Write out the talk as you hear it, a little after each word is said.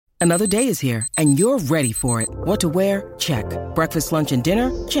Another day is here, and you're ready for it. What to wear? Check. Breakfast, lunch, and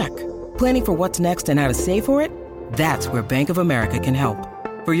dinner? Check. Planning for what's next and how to save for it? That's where Bank of America can help.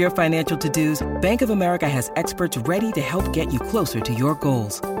 For your financial to-dos, Bank of America has experts ready to help get you closer to your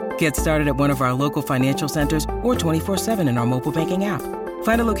goals. Get started at one of our local financial centers or 24/7 in our mobile banking app.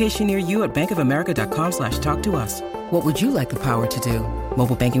 Find a location near you at bankofamerica.com/talktous. What would you like the power to do?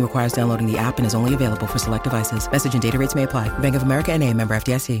 Mobile banking requires downloading the app and is only available for select devices. Message and data rates may apply. Bank of America N.A., member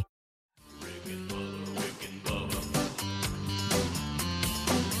FDIC.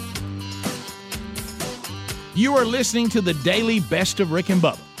 You are listening to the Daily Best of Rick and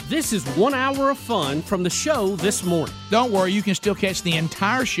Bubba. This is 1 hour of fun from the show this morning. Don't worry, you can still catch the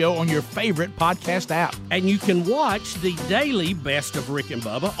entire show on your favorite podcast app. And you can watch the Daily Best of Rick and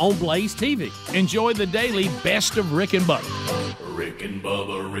Bubba on Blaze TV. Enjoy the Daily Best of Rick and Bubba. Rick and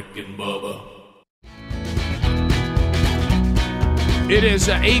Bubba, Rick and Bubba. It is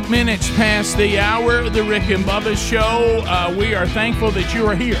 8 minutes past the hour of the Rick and Bubba show. We are thankful that you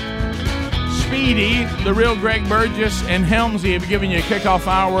are here. Speedy, the real Greg Burgess, and Helmsy have given you a kickoff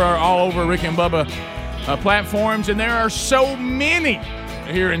hour all over Rick and Bubba platforms, and there are so many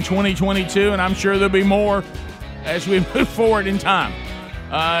here in 2022, and I'm sure there'll be more as we move forward in time.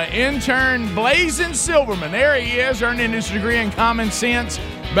 Intern Blazing Silverman, there he is, earning his degree in common sense,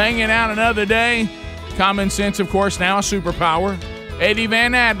 banging out another day. Common sense, of course, now a superpower. Eddie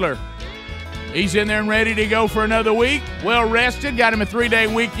Van Adler. He's in there and ready to go for another week. Well rested. Got him a 3-day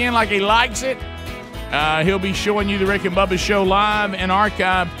weekend like he likes it. He'll be showing you the Rick and Bubba show live and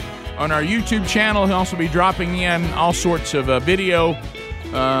archived on our YouTube channel. He'll also be dropping in all sorts of video,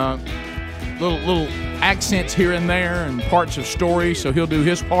 little accents here and there and parts of stories. So he'll do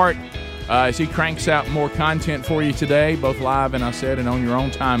his part as he cranks out more content for you today, both live and I said, and on your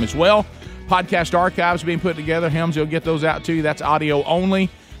own time as well. Podcast archives being put together. Helms will get those out to you. That's audio only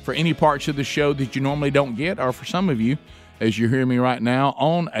for any parts of the show that you normally don't get, or for some of you, as you hear me right now,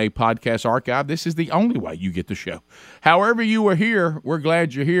 on a podcast archive. This is the only way you get the show. However you are here, we're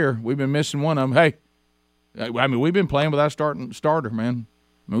glad you're here. We've been missing one of them. Hey, I mean, we've been playing without a starter, man.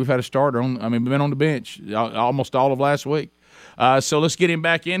 I mean, we've had a starter. We've been on the bench almost all of last week. So let's get him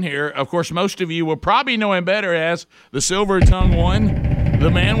back in here. Of course, most of you will probably know him better as the Silver-Tongue One, the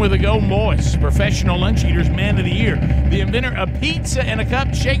man with a golden voice, Professional Lunch Eaters Man of the Year, the inventor of pizza and a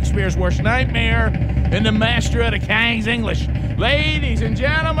cup, Shakespeare's worst nightmare, and the master of the King's English. Ladies and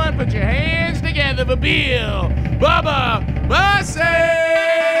gentlemen, put your hands together for Bill Bubba Bussey!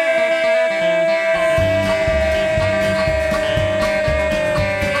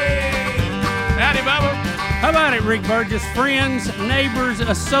 Howdy, Bubba. How about it, Rick Burgess? Friends, neighbors,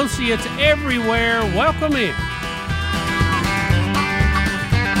 associates everywhere, welcome in.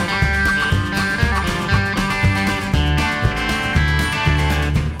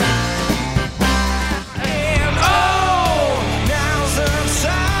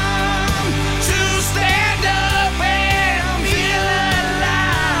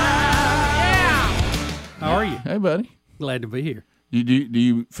 Hey, buddy. Glad to be here. Do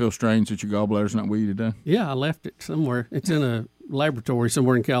you feel strange that your gallbladder's not with you today? Yeah, I left it somewhere. It's in a laboratory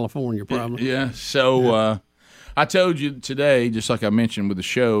somewhere in California, probably. Yeah. So I told you today, just like I mentioned with the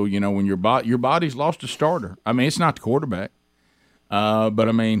show, you know, when your body's lost a starter. I mean, it's not the quarterback, but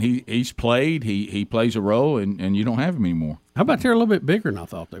I mean he's played. He plays a role, and you don't have him anymore. How about they're a little bit bigger than I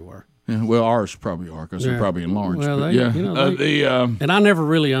thought they were? Yeah, well, ours probably are because they're probably enlarged. Well, and I never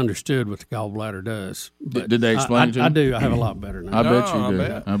really understood what the gallbladder does. Did they explain it to you? I do. I have a lot better now. I bet you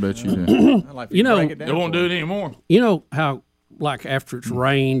do. I bet you do. You know, They won't do it anymore. You know how, like, after it's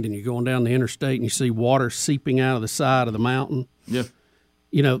rained and you're going down the interstate and you see water seeping out of the side of the mountain? Yeah.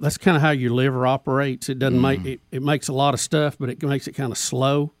 You know, that's kind of how your liver operates. It doesn't make it makes a lot of stuff, but it makes it kind of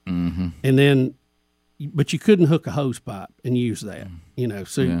slow. Mm-hmm. And then, but you couldn't hook a hose pipe and use that. You know,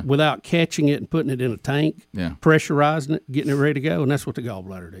 so without catching it and putting it in a tank, pressurizing it, getting it ready to go, and that's what the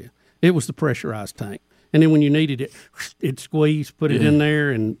gallbladder did. It was the pressurized tank. And then when you needed it, it'd squeeze, put it in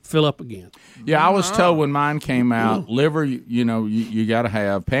there, and fill up again. Yeah, I was told when mine came out, liver, you know, you got to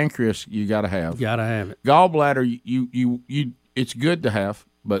have. Pancreas, you got to have. Got to have it. Gallbladder, you it's good to have,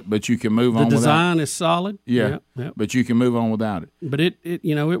 but you can move on without it. The design is solid. Yeah, but you can move on without it. But it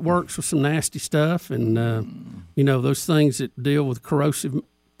you know, it works with some nasty stuff, and you know, those things that deal with corrosive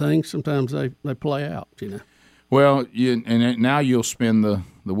things, sometimes they play out, you know. Well, now you'll spin the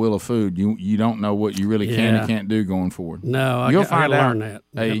wheel of food. You don't know what you really can and can't do going forward. No, you'll find out. Learn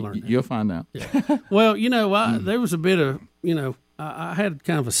that. You'll find out. Yeah. Well, you know, there was a bit of, you know, I had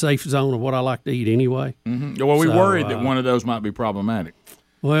kind of a safe zone of what I like to eat anyway. Mm-hmm. Well, we worried that one of those might be problematic.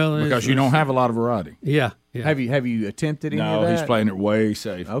 Well, because you don't have a lot of variety. Yeah, Yeah. Have you attempted any of No, that? he's playing it way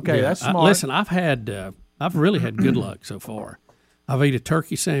safe. Okay, that's smart. Listen, I've really had good luck so far. I've eaten a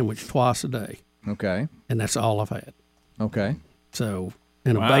turkey sandwich twice a day. Okay. And that's all I've had. Okay. So,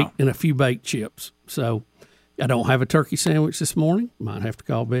 and a few baked chips. So, I don't have a turkey sandwich this morning. Might have to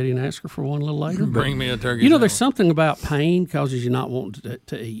call Betty and ask her for one a little later. Bring me a turkey. There's something about pain causes you not wanting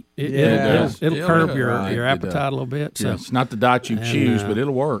to eat. It'll curb your appetite a little bit. So it's not the diet you choose, but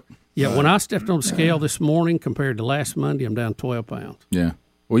it'll work. Yeah, when I stepped on the scale this morning compared to last Monday, I'm down 12 pounds. Yeah.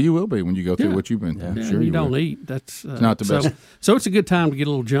 Well, you will be when you go through what you've been through. Yeah, Sure, you don't eat. That's it's not the best. So it's a good time to get a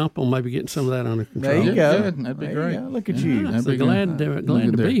little jump on maybe getting some of that under control. There you go. That'd be great. Look at you. So glad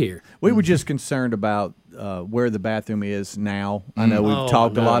to be here. We were just concerned about where the bathroom is now. I know we've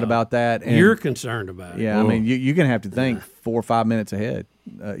talked a lot about that. And you're concerned about it. Yeah, I mean, you're going to have to think 4 or 5 minutes ahead.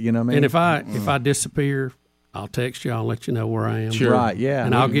 You know what I mean? And if I disappear, I'll text you. I'll let you know where I am. Sure. Right, yeah.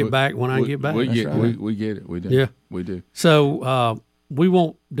 And I'll get back when I get back. We get it. We do. Yeah. We do. So we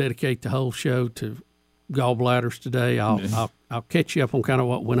won't dedicate the whole show to gallbladders today. I'll catch you up on kind of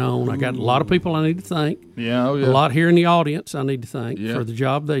what went on. I got a lot of people I need to thank. Yeah, a lot here in the audience I need to thank for the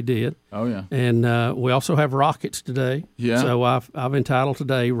job they did. Oh yeah. And we also have rockets today. Yeah. So I've entitled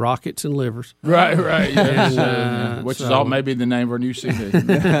today "Rockets and Livers." Right. Yes. And, which is all maybe the name of our new CD.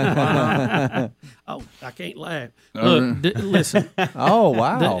 Oh, I can't laugh. Look, listen. Oh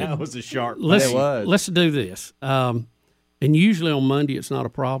wow, that was a sharp. Let's do this. And usually on Monday it's not a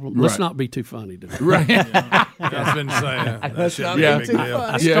problem. Let's not be too funny today. Right. I've been saying that shouldn't be a big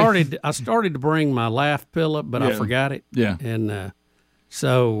deal. I started to bring my laugh pill up, but I forgot it. Yeah. And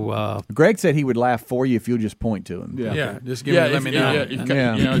so Greg said he would laugh for you if you'll just point to him. Yeah. Just let me know.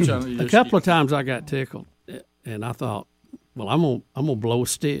 A couple of times I got tickled, and I thought, well, I'm gonna blow a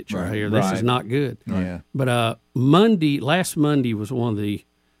stitch right here. This is not good. Yeah. But last Monday was one of the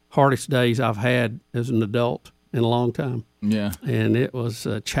hardest days I've had as an adult in a long time. Yeah. And it was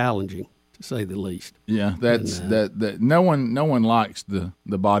challenging, to say the least. Yeah, that's that. No one likes the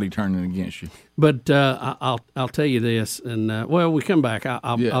body turning against you. But I'll tell you this, and we come back.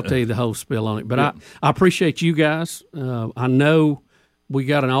 I'll tell you the whole spill on it. But I appreciate you guys. I know we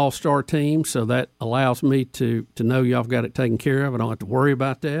got an all-star team, so that allows me to know y'all got it taken care of. I don't have to worry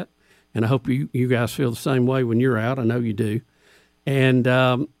about that. And I hope you guys feel the same way when you're out. I know you do. And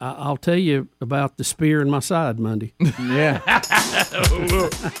I'll tell you about the spear in my side Monday. Yeah.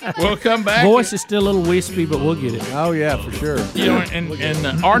 We'll come back. Voice is still a little wispy, but we'll get it. Oh, yeah, for sure.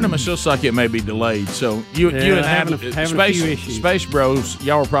 And Artemis looks like it may be delayed. So you and having a few issues. Space Bros,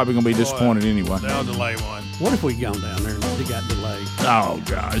 y'all are probably going to be disappointed anyway. They'll delay one. What if we gone down there and they got delayed? Oh,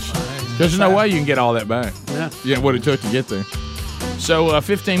 gosh. There's no way you can get all that back. Yeah, what it took to get there. So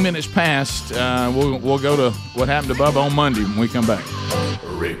 15 minutes past, we'll go to what happened to Bubba on Monday when we come back.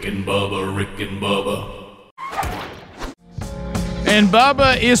 Rick and Bubba, Rick and Bubba. And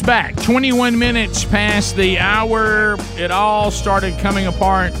Bubba is back. 21 minutes past the hour. It all started coming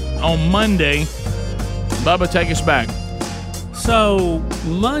apart on Monday. Bubba, take us back. So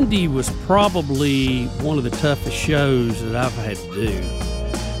Monday was probably one of the toughest shows that I've had to do.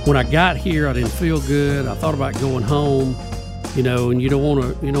 When I got here, I didn't feel good. I thought about going home. And you don't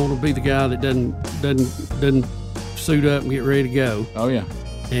want to be the guy that doesn't suit up and get ready to go. Oh yeah.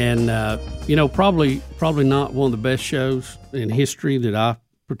 And probably not one of the best shows in history that I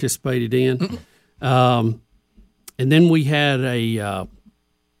participated in. And then we had a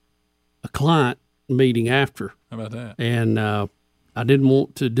client meeting after. How about that? And I didn't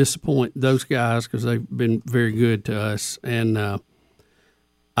want to disappoint those guys because they've been very good to us. And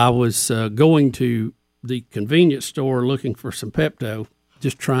I was going to the convenience store looking for some Pepto,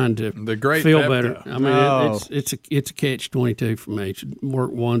 just trying to feel Pepto. better. I mean, it's a catch-22 for me. It should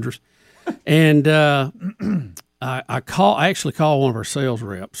work wonders. And I actually called one of our sales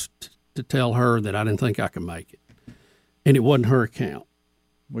reps to tell her that I didn't think I could make it, and it wasn't her account.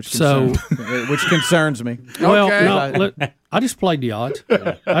 Which concerns me. Well, Okay. no, look, I just played the odds.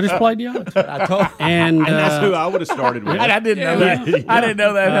 I just played the odds. And that's who I would have started with. I didn't know that. I didn't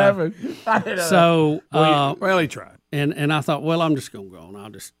know that happened. So, Well, he tried. and I thought, well, I'm just going to go on. I'll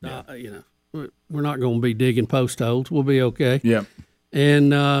just, we're not going to be digging post holes. We'll be okay. Yep.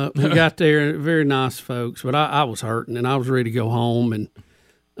 And we got there, very nice folks, but I was hurting, and I was ready to go home. And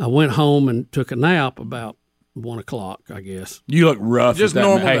I went home and took a nap about 1 o'clock, I guess. You look rough. Just at that,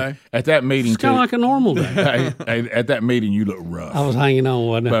 normal hey, day. At that meeting, It's kind of like a normal day. hey, at that meeting, you look rough. I was hanging on,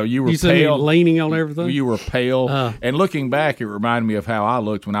 wasn't I? Well, you were said me pale. leaning on everything. You were pale. And looking back, it reminded me of how I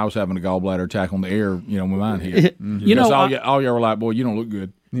looked when I was having a gallbladder attack on the air, with mine here. All y'all were like, boy, you don't look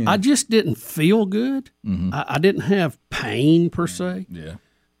good. I just didn't feel good. I didn't have pain per se. Yeah.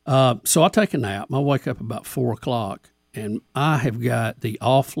 So I take a nap. I wake up about 4 o'clock, and I have got the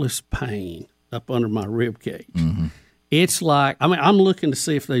awfulest pain up under my rib cage. Mm-hmm. It's like, I'm looking to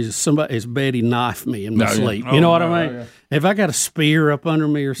see if there's somebody has Betty knifed me in my sleep. You know what I mean? If I got a spear up under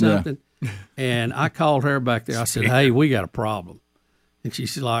me or something. And I called her back there. I said, "Hey, we got a problem." And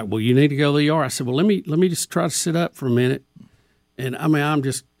she's like, "Well, you need to go to the ER." I said, "Well, let me just try to sit up for a minute." And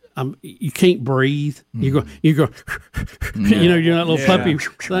you can't breathe. You go, you know, that little puppy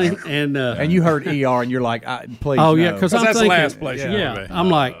thing. And you heard ER, and you're like, "Please." Oh no. yeah, because I'm that's thinking, the last place. I'm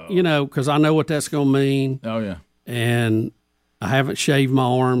like, because I know what that's going to mean. Oh yeah. And I haven't shaved my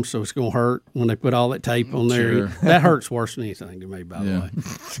arms, so it's going to hurt when they put all that tape on there. Sure. That hurts worse than anything to me, by the way.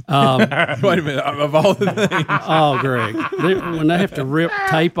 Wait a minute. Of all the things. Oh, Greg, when they have to rip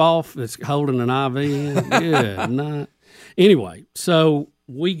tape off that's holding an IV in, good night. Anyway, so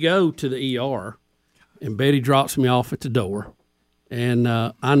we go to the ER, and Betty drops me off at the door. And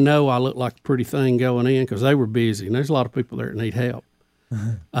I know I look like a pretty thing going in because they were busy, and there's a lot of people there that need help.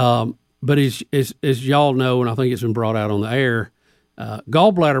 But as y'all know, and I think it's been brought out on the air,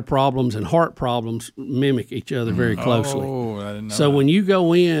 gallbladder problems and heart problems mimic each other very closely. Oh, I didn't know so that. when you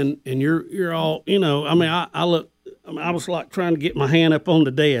go in and you're all, I was like trying to get my hand up on the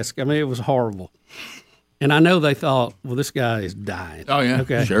desk. It was horrible. And I know they thought, well, this guy is dying. Oh yeah,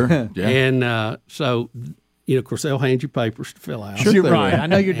 okay, sure, yeah. And so, of course, they'll hand you papers to fill out. Sure, you're right. I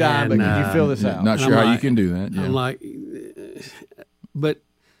know you're dying, but could you fill this out? Not sure how you can do that. Yeah. I'm like, but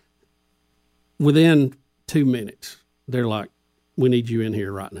within 2 minutes, they're like, "We need you in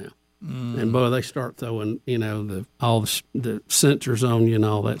here right now." And boy, they start throwing, all the sensors on you and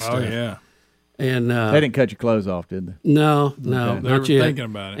all that stuff. Oh yeah. And they didn't cut your clothes off, did they? No, They not were yet. thinking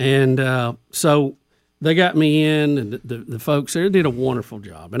about it. And so they got me in, and the folks there did a wonderful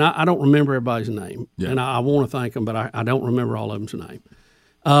job. And I don't remember everybody's name, and I want to thank them, but I don't remember all of them's name.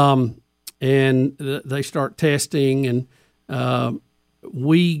 And they start testing, and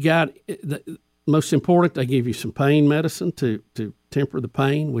we got most important, they give you some pain medicine to temper the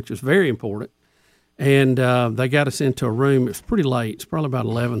pain, which is very important. And they got us into a room. It was pretty late. It's probably about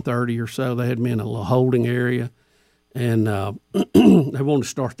 11:30 or so. They had me in a little holding area, and they wanted to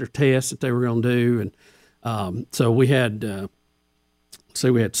start their tests that they were going to do. And so we had,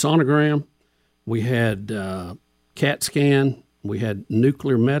 we had sonogram, we had CAT scan, we had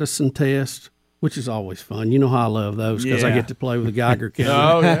nuclear medicine test, which is always fun. You know how I love those because I get to play with a Geiger counter.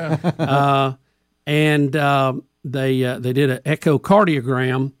 Oh yeah. And they did an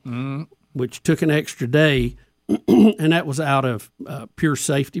echocardiogram, which took an extra day, and that was out of pure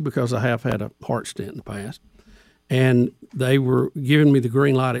safety because I have had a heart stent in the past. And they were giving me the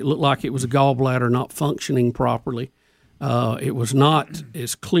green light. It looked like it was a gallbladder not functioning properly. It was not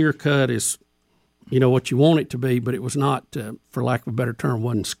as clear cut as what you want it to be, but it was not, for lack of a better term,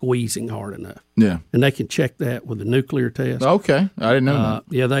 wasn't squeezing hard enough. Yeah, and they can check that with a nuclear test. Okay, I didn't know that.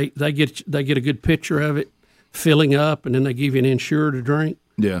 Yeah, they get a good picture of it filling up, and then they give you an Ensure to drink.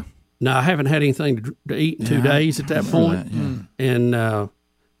 Yeah. Now I haven't had anything to eat in 2 days at that point, and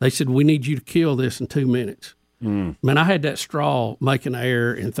they said we need you to kill this in 2 minutes. Man, I had that straw making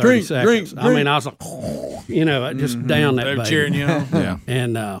air in 30 seconds. I mean, I was like, just down that baby. Cheering you on. Yeah.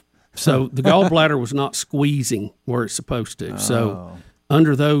 And so the gallbladder was not squeezing where it's supposed to. So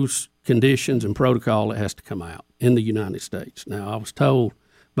under those conditions and protocol, it has to come out in the United States. Now, I was told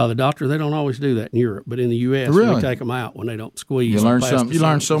by the doctor they don't always do that in Europe, but in the U.S., Really? we take them out when they don't squeeze. You learn something. You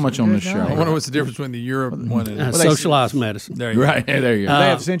learn so much on this show. I wonder what's the difference between the Europe one and socialized medicine. There you go. Right there you go. They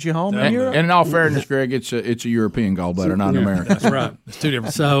have sent you home in Europe? And in all fairness, Greg, it's a European gallbladder, not an American. That's right. It's two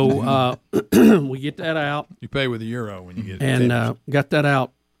different. So we get that out. You pay with a euro when you get it. And got that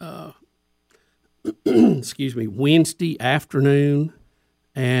out, Wednesday afternoon,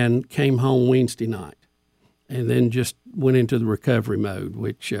 and came home Wednesday night. And then just went into the recovery mode,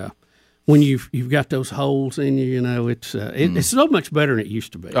 which when you've got those holes in you, it's so much better than it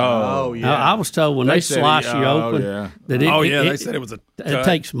used to be. Oh yeah. I was told when they slice you open that they said it was it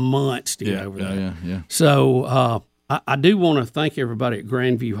takes months to get over that. Yeah. So I do want to thank everybody at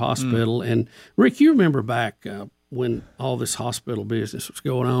Grandview Hospital. And Rick, you remember back when all this hospital business was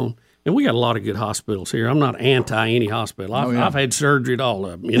going on. And we got a lot of good hospitals here. I'm not anti any hospital. I've had surgery at all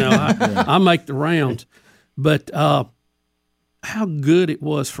of them. I make the rounds. But how good it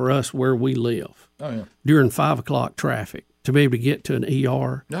was for us where we live during 5 o'clock traffic to be able to get to an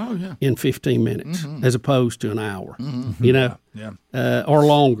ER in 15 minutes as opposed to an hour, or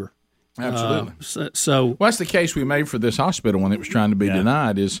longer. Absolutely. So that's the case we made for this hospital when it was trying to be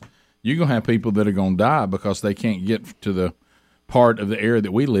denied is you're going to have people that are going to die because they can't get to the part of the area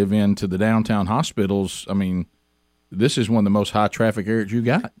that we live in to the downtown hospitals. I mean, this is one of the most high traffic areas you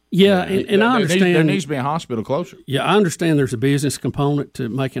got. Yeah, and I understand there needs to be a hospital closer. Yeah, I understand there's a business component to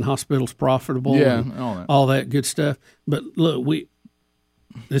making hospitals profitable. Yeah, and all that good stuff. But look,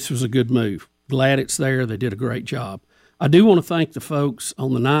 this was a good move. Glad it's there. They did a great job. I do want to thank the folks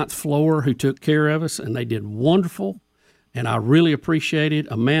on the 9th floor who took care of us, and they did wonderful. And I really appreciate it.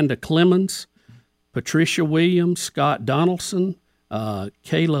 Amanda Clemens, Patricia Williams, Scott Donaldson,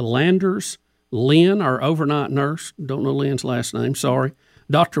 Kayla Landers, Lynn, our overnight nurse, don't know Lynn's last name, sorry,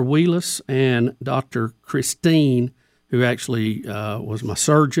 Dr. Wheelis, and Dr. Christine, who actually was my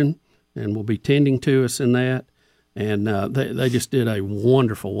surgeon and will be tending to us in that. And they just did a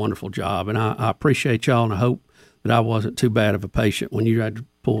wonderful, wonderful job. And I appreciate y'all, and I hope that I wasn't too bad of a patient when you had to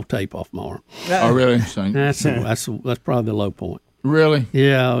pull tape off my arm. Oh, really? That's probably the low point. Really?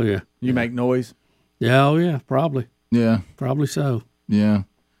 Yeah, oh, yeah. You make noise? Yeah, oh, yeah, probably. Yeah. Probably so. Yeah.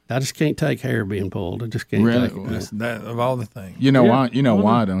 I just can't take hair being pulled. I just can't take it. That, of all the things. You know why? You know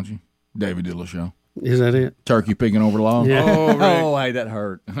why, don't you? David Dillon Show. Is that it? Turkey picking over log. Yeah. Oh, hey, that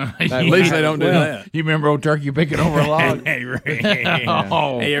hurt. At least they don't do that. You remember old turkey picking over a log? I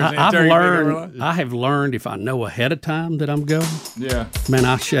have learned if I know ahead of time that I'm going. Yeah. Man,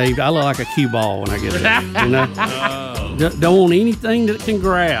 I shaved. I look like a cue ball when I get there. You know? Don't want anything that can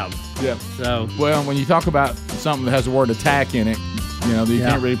grab. Yeah. So well, when you talk about something that has the word attack in it, you know, you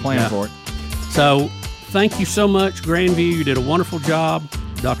can't really plan for it. So thank you so much, Grandview. You did a wonderful job.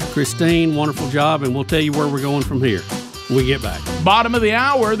 Dr. Christine, wonderful job, and we'll tell you where we're going from here when we get back. Bottom of the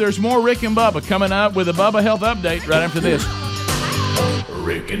hour, there's more Rick and Bubba coming up with a Bubba Health Update right after this.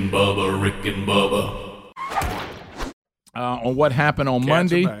 Rick and Bubba, Rick and Bubba. On what happened on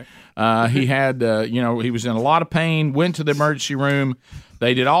Monday, he had, he was in a lot of pain, went to the emergency room.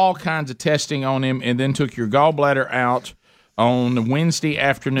 They did all kinds of testing on him and then took your gallbladder out on Wednesday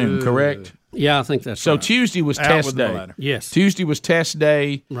afternoon, correct? Yeah, I think that's so. Right. Tuesday was test day. Yes. Tuesday was test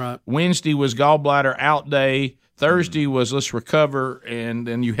day. Right. Wednesday was gallbladder out day. Thursday was let's recover, and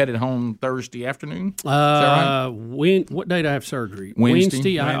then you headed home Thursday afternoon. Is that right? What day did I have surgery?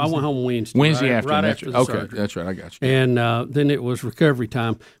 Wednesday. I went home Wednesday. Wednesday right, afternoon. Right after the okay, surgery. that's right. I got you. And then it was recovery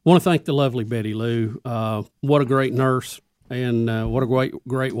time. I want to thank the lovely Betty Lou. What a great nurse, and what a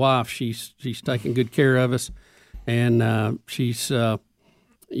great wife. She's taking good care of us, and she's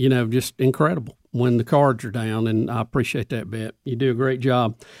just incredible when the cards are down, and I appreciate that, Bet. You do a great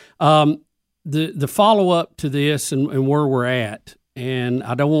job. The follow-up to this and where we're at, and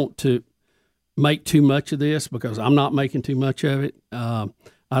I don't want to make too much of this because I'm not making too much of it. I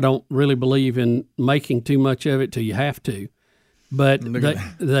don't really believe in making too much of it till you have to. But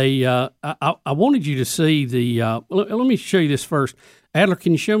I wanted you to see the let me show you this first. Adler,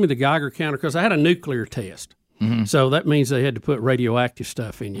 can you show me the Geiger counter? Because I had a nuclear test. Mm-hmm. So that means they had to put radioactive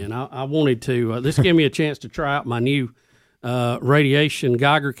stuff in you. And I wanted to, this gave me a chance to try out my new radiation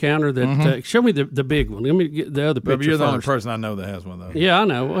Geiger counter. That show me the big one. Let me get the other picture But you're the first. only person I know that has one of those. Yeah, I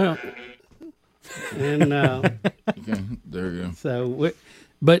know. Well, and okay, there you go. So,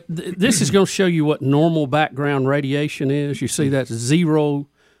 but this is going to show you what normal background radiation is. You see that's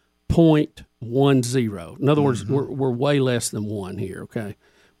 0.10. In other words, we're way less than 1 here, okay?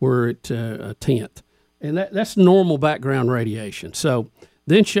 We're at a tenth. And that's normal background radiation. So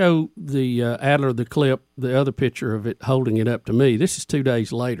then show the Adler, the clip, the other picture of it holding it up to me. This is 2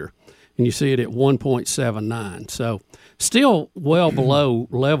 days later, and you see it at 1.79. So still well below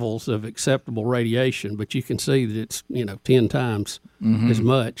levels of acceptable radiation, but you can see that it's 10 times as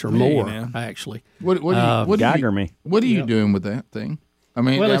much or more, actually. What are you doing with that thing? I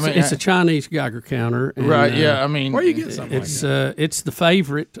mean, it's a Chinese Geiger counter, and, right? Yeah, I mean, where you get something like that? It's the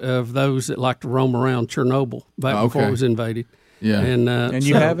favorite of those that like to roam around Chernobyl back before it was invaded. Yeah, and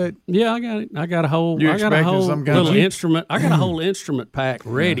you have it? Yeah, I got it. I got a whole some kind little of instrument. I got a whole instrument pack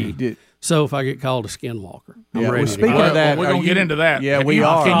ready. So if I get called a skinwalker, I'm ready. Well, speaking of that, we're gonna get into that. Yeah, we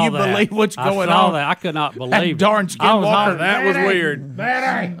are. Can you believe what's going on? I could not believe darn skinwalker. That was weird. All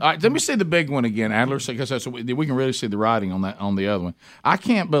right, let me see the big one again, Adler, because we can really see the writing on the other one. I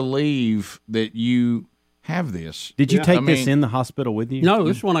can't believe that you have this. Did you take this in the hospital with you? No,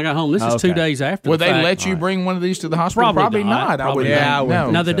 this is when I got home. This is 2 days after. Will the they fact. let you bring one of these to the hospital? Probably not. I would.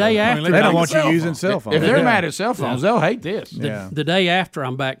 Now the day after, they don't want you using cell phones. If they're mad at cell phones, they'll hate this. The day after,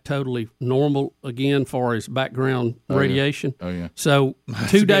 I'm back totally normal again for his background radiation. Oh yeah. So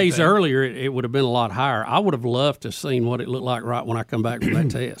 2 days earlier, it would have been a lot higher. I would have loved to have seen what it looked like right when I come back from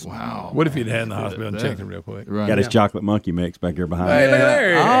that test. Wow. What if you'd had in the hospital and checked it real quick? Right. Got his chocolate monkey mix back here behind. Hey, look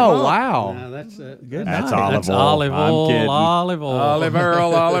there. Oh, wow. That's good. That's That's olive oil. Olive I'm oil. kidding.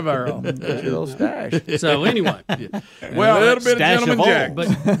 Olive Earl. Your little stash. So anyway, Well, a little bit of stash of Gentleman oil.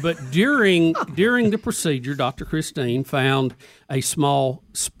 Jack. but during the procedure, Dr. Christine found a small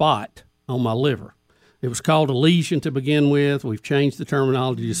spot on my liver. It was called a lesion to begin with. We've changed the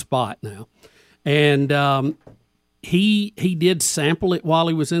terminology to spot now. And he did sample it while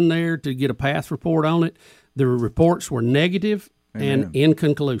he was in there to get a path report on it. The reports were negative and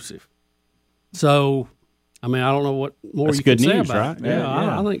inconclusive. So, I mean, I don't know what more That's you good can say news, about it. right?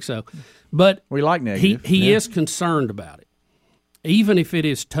 Yeah, I think so. But We like negative. he is concerned about it. Even if it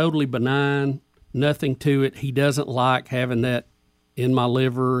is totally benign, nothing to it, he doesn't like having that in my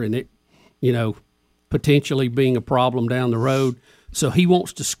liver and it, potentially being a problem down the road. So he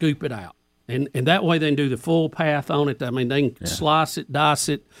wants to scoop it out. And that way they can do the full path on it. I mean, they can slice it, dice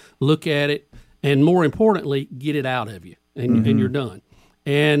it, look at it, and more importantly, get it out of you, and you're done.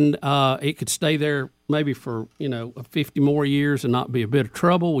 And it could stay there maybe for, 50 more years and not be a bit of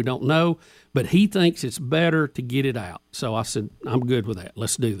trouble. We don't know. But he thinks it's better to get it out. So I said, I'm good with that.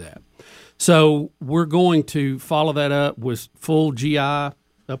 Let's do that. So we're going to follow that up with full GI, upper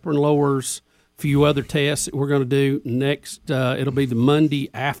and lowers, a few other tests that we're going to do. Next, it'll be the Monday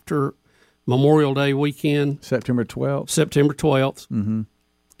after Memorial Day weekend. September 12th. September 12th. Mm-hmm.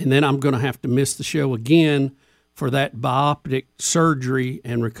 And then I'm going to have to miss the show again for that bioptic surgery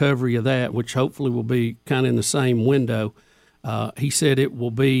and recovery of that, which hopefully will be kind of in the same window. He said it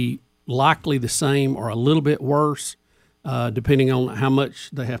will be likely the same or a little bit worse, depending on how much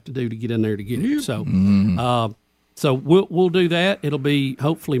they have to do to get in there to get it. So, so we'll do that. It'll be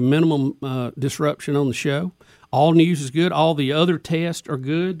hopefully minimum disruption on the show. All news is good. All the other tests are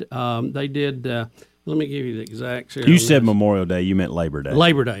good. They did. Let me give you the exact. You said Memorial Day. You meant Labor Day.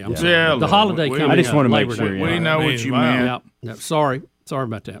 Labor Day. I'm sorry. Yeah, The holiday coming up. I just want to make Labor sure. Day. We know what you meant. Yeah. Sorry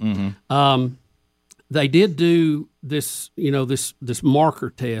about that. They did do this, this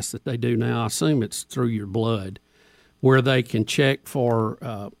marker test that they do now. I assume it's through your blood, where they can check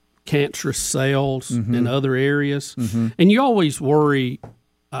for cancerous cells in other areas. And you always worry,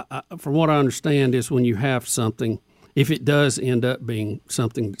 from what I understand, is when you have something, if it does end up being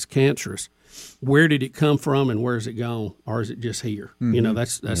something that's cancerous, where did it come from and where's it gone, or is it just here?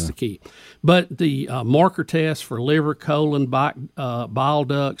 That's the key. But the marker test for liver, colon, bile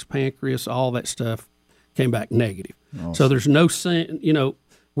ducts, pancreas, all that stuff came back negative. Awesome. So there's no,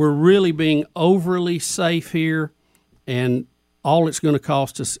 we're really being overly safe here, and all it's going to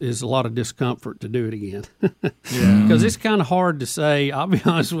cost us is a lot of discomfort to do it again. Because it's kind of hard to say, I'll be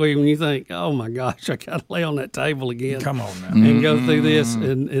honest with you, when you think, oh my gosh, I got to lay on that table again. Come on now. And go through this,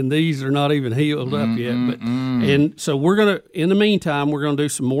 and these are not even healed up yet. And so we're going to, in the meantime, we're going to do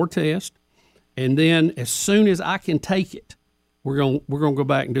some more tests. And then as soon as I can take it, we're going to go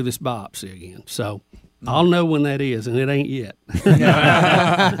back and do this biopsy again. So I'll know when that is, and it ain't yet.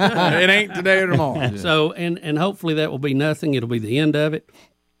 It ain't today or tomorrow. So, and hopefully that will be nothing. It'll be the end of it.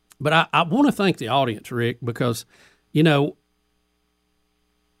 But I want to thank the audience, Rick, because,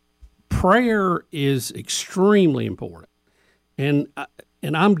 prayer is extremely important. And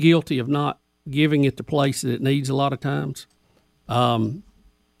I'm guilty of not giving it the place that it needs a lot of times.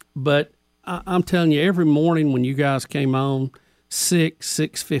 But I'm telling you, every morning when you guys came on,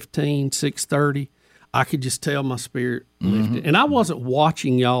 6:15, 6:30, I could just tell my spirit lifted. And I wasn't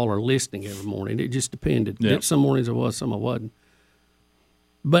watching y'all or listening every morning. It just depended. Yep. Some mornings I was, some I wasn't.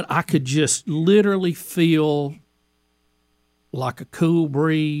 But I could just literally feel like a cool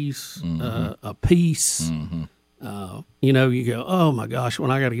breeze, a peace. You go, oh my gosh,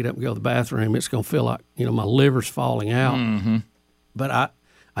 when I got to get up and go to the bathroom, it's going to feel like, my liver's falling out. But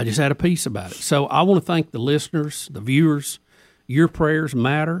I just had a peace about it. So I want to thank the listeners, the viewers. Your prayers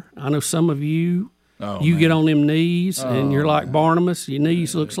matter. I know some of you, get on them knees and you're like Barnabas. Your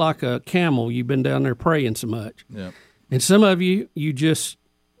knees looks like a camel. You've been down there praying so much. Yep. And some of you just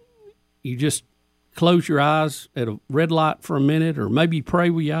close your eyes at a red light for a minute, or maybe you pray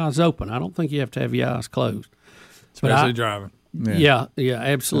with your eyes open. I don't think you have to have your eyes closed. Especially driving. Yeah,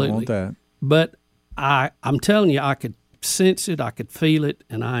 absolutely. Don't want that. But I'm telling you, I could sense it, I could feel it,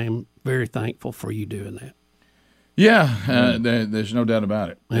 and I am very thankful for you doing that. Yeah, there's no doubt about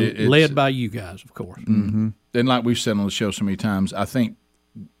it. And led by you guys, of course. And like we've said on the show so many times, I think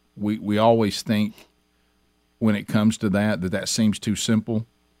we always think when it comes to that seems too simple,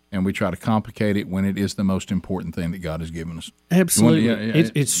 and we try to complicate it when it is the most important thing that God has given us. Absolutely.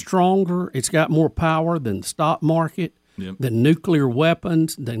 It's stronger. It's got more power than the stock market, than nuclear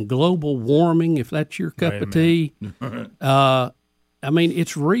weapons, than global warming, if that's your cup of tea.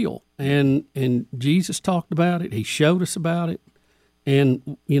 It's real. And Jesus talked about it. He showed us about it.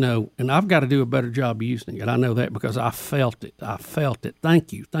 And, and I've got to do a better job using it. I know that because I felt it.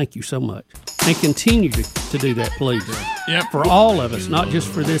 Thank you so much. And continue to do that, please. Yep. For all of us, not just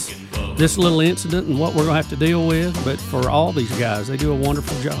for this little incident and what we're going to have to deal with, but for all these guys. They do a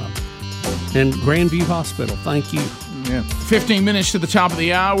wonderful job. And Grandview Hospital, thank you. Yeah. 15 minutes to the top of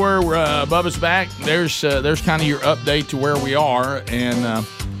the hour. Bubba's back. There's kind of your update to where we are, and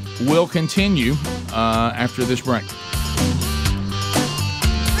we'll continue after this break.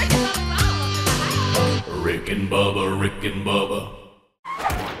 Rick and Bubba.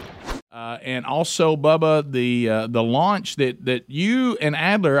 And also, Bubba, the launch that you and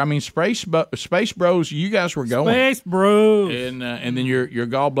Adler, I mean, Space Bros, you guys were going. Space Bros. And then your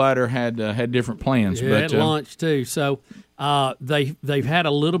gallbladder had different plans. Yeah, but it launched too. So they've had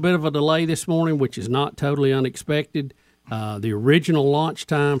a little bit of a delay this morning, which is not totally unexpected. The original launch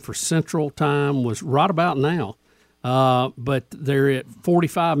time for Central Time was right about now. But they're at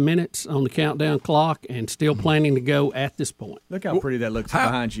 45 minutes on the countdown clock and still planning to go at this point. Look how pretty that looks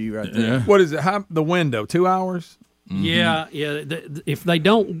behind you right there. Yeah. What is it? The window? 2 hours? Mm-hmm. Yeah. If they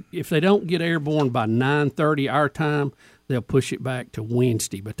don't get airborne by 9:30 our time, they'll push it back to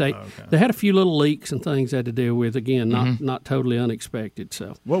Wednesday. But they had a few little leaks and things they had to deal with. Again, not totally unexpected.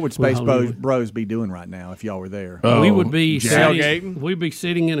 So what would Space Bros be doing right now if y'all were there? We would be tailgating. We'd be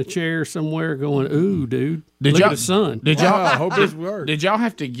sitting in a chair somewhere, going, "Ooh, dude, look at the sun." I hope this works. Did y'all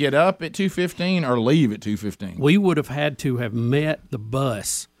have to get up at 2:15 or leave at 2:15? We would have had to have met the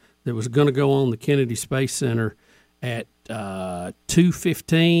bus that was going to go on the Kennedy Space Center at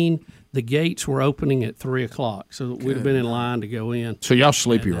 2:15. The gates were opening at 3:00, so we'd have been in line to go in. So y'all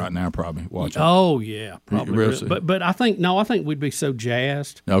sleepy right now, probably watching. Oh yeah, probably. Really? But I think we'd be so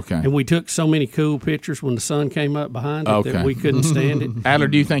jazzed. Okay. And we took so many cool pictures when the sun came up behind it that we couldn't stand it. Adler,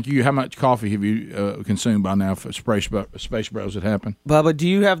 do you think how much coffee have you consumed by now for Space Bros that happened? Bubba, do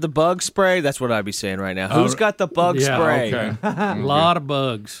you have the bug spray? That's what I'd be saying right now. Who's got the bug spray? Okay. A lot of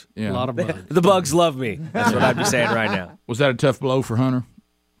bugs. Yeah. A lot of bugs. The bugs love me. That's what I'd be saying right now. Was that a tough blow for Hunter?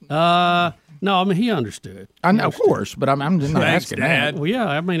 No, I mean he understood. I know, of course, but I'm just not asking that. Well, yeah,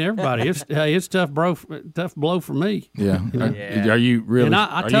 I mean everybody. It's tough blow for me. Yeah. Are you really? And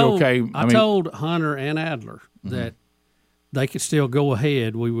are you okay? I told Hunter and Adler that they could still go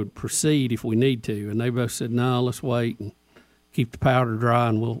ahead. We would proceed if we need to, and they both said, "No, let's wait and keep the powder dry,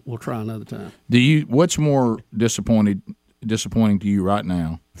 and we'll try another time." What's more disappointing to you right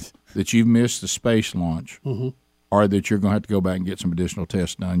now, that you've missed the space launch? Or that you're going to have to go back and get some additional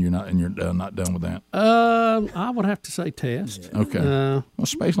tests done. You're not done with that. I would have to say test. Okay. Well,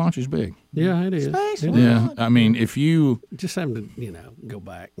 space launch is big. Yeah, it is. Yeah, I mean, if you just having to, go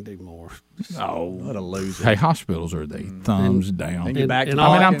back and do more. What a loser! Hey, hospitals are they thumbs down.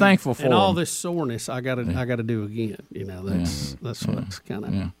 I'm thankful for. And all this soreness, I got to do again. That's what's kind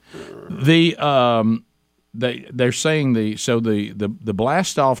of. Yeah. They're saying the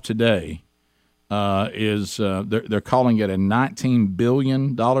blast off today. Is they're calling it a $19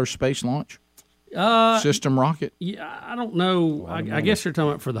 billion space launch system rocket? Yeah, I don't know. I guess they're talking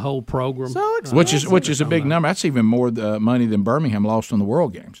about for the whole program, which is a big number. That's even more money than Birmingham lost in the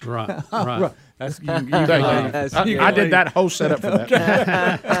World Games. Right. That's I did that whole setup for that.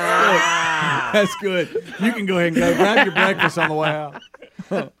 That's good. You can go ahead and go grab your breakfast on the way out.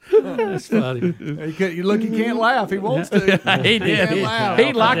 That's funny. He can't laugh. He wants to. He did.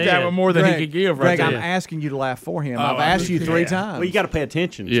 He liked that one more than he could give. Greg, I'm asking you to laugh for him. I've asked you 3 times. Well, you got to pay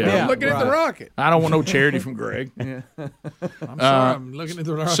attention. Yeah. I'm looking at the rocket. I don't want no charity from Greg. I'm sorry. I'm looking at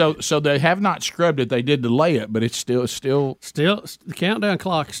the rocket. So they have not scrubbed it. They did delay it, but it's still the countdown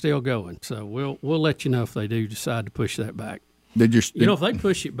clock is still going. So we'll let you know if they do decide to push that back. If they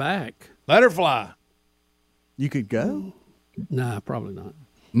push it back, let her fly. You could go. Nah, probably not.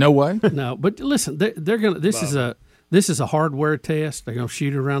 No way. No, but listen, they're gonna. This is a hardware test. They're gonna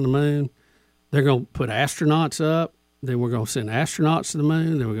shoot it around the moon. They're gonna put astronauts up. Then we're gonna send astronauts to the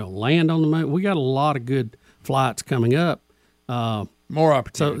moon. Then we're gonna land on the moon. We got a lot of good flights coming up. More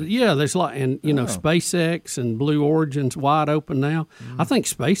opportunity. So yeah, there's a lot, and SpaceX and Blue Origin's wide open now. I think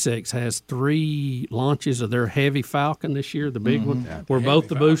SpaceX has 3 launches of their Heavy Falcon this year, the big one, where both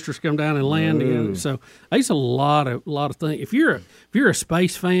the boosters come down and land together. So there's a lot of things. If you're a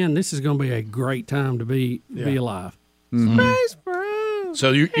space fan, this is going to be a great time to be alive. Space Bros.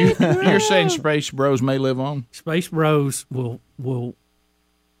 So you're saying Space Bros may live on? Space Bros will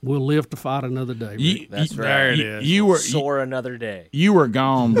live to fight another day. That's right. There it is. You were soar another day. You were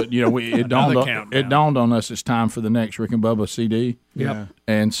gone, but it dawned on us it's time for the next Rick and Bubba CD. Yep.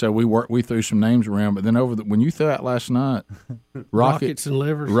 And so we threw some names around, but then when you threw out last night, rockets and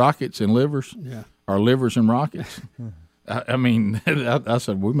livers, yeah, or livers and rockets. I mean, I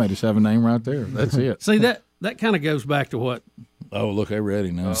said we made us have a name right there. That's it. See, that kind of goes back to what. Oh, look, they're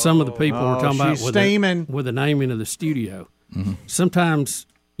ready now. Some of the people were talking about with the naming of the studio. Mm-hmm. Sometimes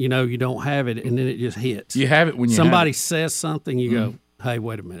you don't have it, and then it just hits. You have it when somebody says something. You go, "Hey,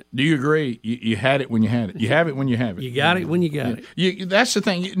 wait a minute." Do you agree? You had it when you had it. You have it when you have it. You got it when you got it. That's the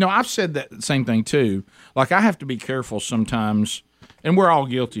thing. I've said that same thing too. Like I have to be careful sometimes, and we're all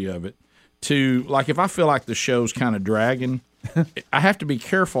guilty of it. If I feel like the show's kind of dragging, I have to be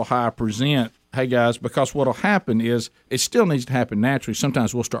careful how I present. Hey guys, because what'll happen is it still needs to happen naturally.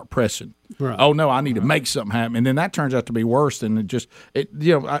 Sometimes we'll start pressing. Right. Oh no, I need to make something happen, and then that turns out to be worse than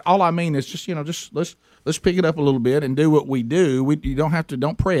all I mean is just let's pick it up a little bit and do what we do. You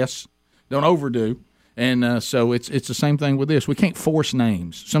don't press, don't overdo, and so it's the same thing with this. We can't force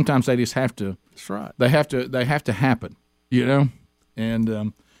names. Sometimes they just have to. That's right. They have to happen.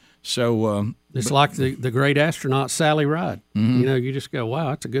 And so. It's like the great astronaut Sally Ride. Mm-hmm. You just go, wow,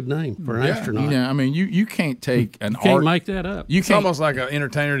 that's a good name for an astronaut. Yeah, I mean, you can't take an you can't make that up. It's almost like an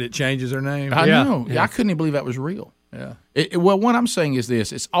entertainer that changes their name. I know. Yeah. I couldn't even believe that was real. Yeah. Well, what I'm saying is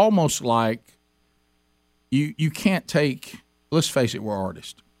this: it's almost like you can't take. Let's face it, we're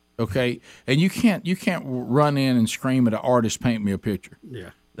artists, okay? And you can't run in and scream at an artist, paint me a picture. Yeah.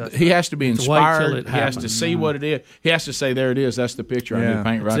 He has to be inspired. He has to see what it is. He has to say, there it is. That's the picture I need to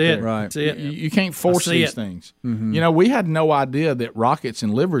paint right there. Right. That's it. You can't force these things. Mm-hmm. We had no idea that rockets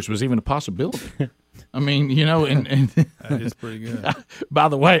and livers was even a possibility. I mean, and that is pretty good. By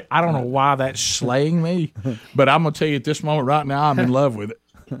the way, I don't know why that's slaying me, but I'm going to tell you at this moment right now, I'm in love with it.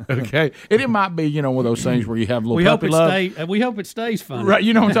 Okay, and it might be one of those things where you have a little puppy love. We hope it stays funny, right?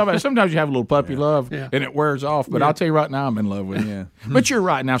 You know what I'm talking about. Sometimes you have a little puppy love, and it wears off. But I'll tell you right now, I'm in love with it. Yeah. But you're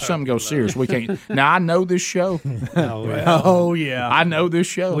right. Now, if something goes serious, we can't. Now I know this show. Oh yeah, I know this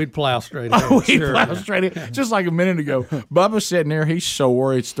show. We'd plow straight ahead. Plow straight ahead. Just like a minute ago, Bubba's sitting there. He's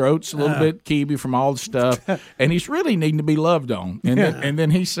sore. His throat's a little bit keeby from all the stuff, and he's really needing to be loved on. And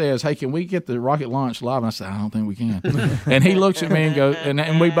then he says, "Hey, can we get the rocket launch live?" And I said, "I don't think we can." And he looks at me and goes,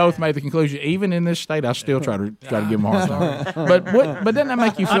 and we both made the conclusion. Even in this state, I still try to give him a hard time. But doesn't that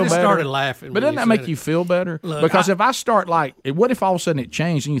make you feel better? I just started laughing. But doesn't that make you feel better? Look, because if I start what if all of a sudden it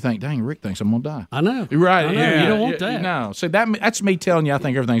changed and you think, dang, Rick thinks I'm gonna die? I know. Right? I know. Yeah, you don't want that. No. So that's me telling you I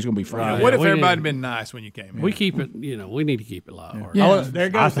think everything's gonna be fine. Right. What if everybody had been nice when you came in? We keep it. We need to keep it light. Yeah. Oh, there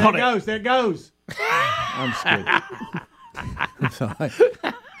it goes. There it goes. I'm scared. I'm sorry.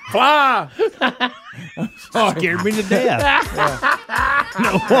 Fly! Scared me to death.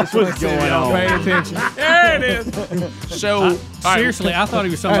 No, what was going on? Pay attention. There it is. So, seriously, I thought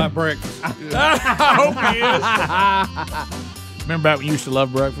he was talking about breakfast. I hope he is. Remember back when you used to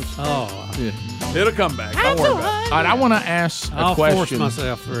love breakfast? Oh, yeah. It'll come back. Don't worry about it. All right, I want to ask a question. I'll force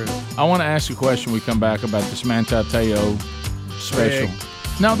myself through. I want to ask a question. We come back about this Mantateo special.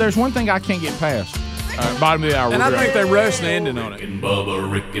 No, there's one thing I can't get past. Bottom of the hour. And I think they rushed the ending on Rick it. and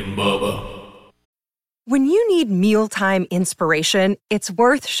Bubba, Rick and Bubba. When you need mealtime inspiration, it's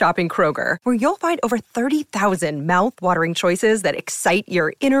worth shopping Kroger, where you'll find over 30,000 mouth-watering choices that excite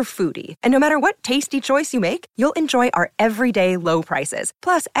your inner foodie. And no matter what tasty choice you make, you'll enjoy our everyday low prices,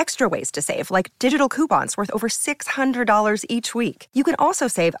 plus extra ways to save, like digital coupons worth over $600 each week. You can also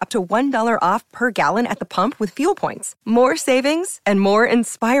save up to $1 off per gallon at the pump with fuel points. More savings and more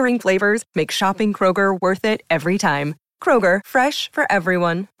inspiring flavors make shopping Kroger worth it every time. Kroger, fresh for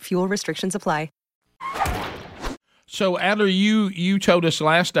everyone. Fuel restrictions apply. So, Adler, you told us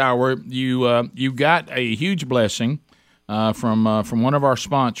last hour you got a huge blessing from one of our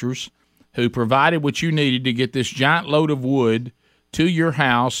sponsors who provided what you needed to get this giant load of wood to your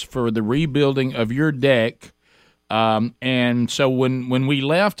house for the rebuilding of your deck. And so when we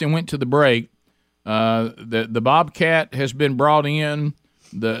left and went to the break, the Bobcat has been brought in.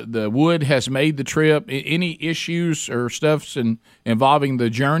 The wood has made the trip. Any issues or stuffs involving the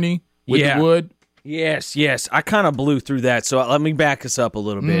journey with the wood? Yes. I kind of blew through that, so let me back us up a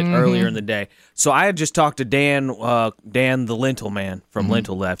little bit earlier in the day. So I had just talked to Dan the Lentil Man from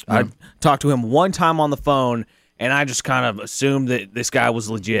Lentil Left. I talked to him one time on the phone, and I just kind of assumed that this guy was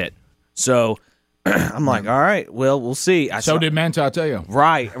legit. So I'm like, all right, well, we'll see. So did Mantateo.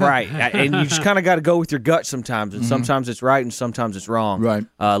 Right. And you just kind of got to go with your gut sometimes, and sometimes it's right and sometimes it's wrong. Right.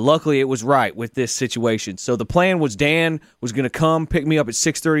 Luckily, it was right with this situation. So the plan was Dan was going to come pick me up at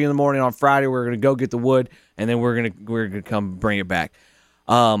 6:30 in the morning on Friday. We were going to go get the wood, and then we're gonna come bring it back.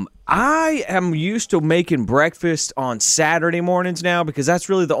 I am used to making breakfast on Saturday mornings now because that's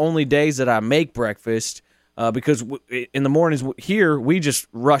really the only days that I make breakfast. Because in the mornings here, we just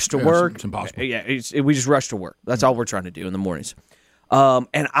rush to work. It's impossible. Yeah, we just rush to work. That's all we're trying to do in the mornings.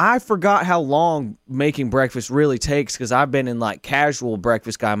 And I forgot how long making breakfast really takes because I've been in like casual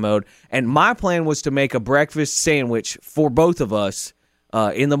breakfast guy mode. And my plan was to make a breakfast sandwich for both of us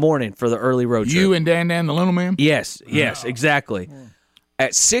in the morning for the early road trip. You and Dan, the little man? Yes, exactly.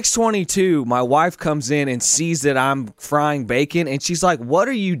 At 6:22, my wife comes in and sees that I'm frying bacon, and she's like, "What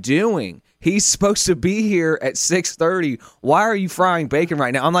are you doing? He's supposed to be here at 6:30. Why are you frying bacon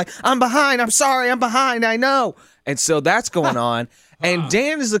right now?" I'm like, "I'm behind. I'm sorry. I'm behind. I know." And so that's going on. And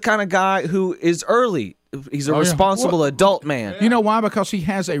Dan is the kind of guy who is early. He's a responsible adult man. You know why? Because he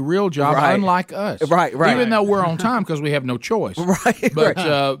has a real job, unlike us. Right. Even though we're on time because we have no choice. Right. But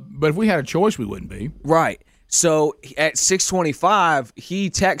if we had a choice, we wouldn't be. Right. So at 6:25, he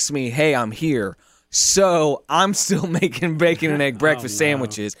texts me, "Hey, I'm here." So I'm still making bacon and egg breakfast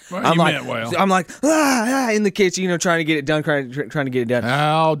sandwiches. Well, I'm like, well. I'm like in the kitchen, trying to get it done, trying to get it done.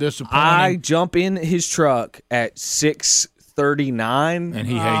 How disappointing! I jump in his truck at 6:39, and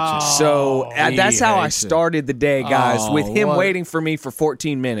he hates it. So that's how I started the day, guys, with him what? waiting for me for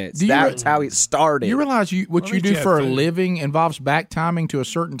 14 minutes. That's how it started. You realize what you do for a living involves back timing to a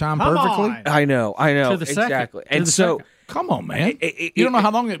certain time perfectly? I know, To the second. exactly. To And the so. second. Come on, man. You don't know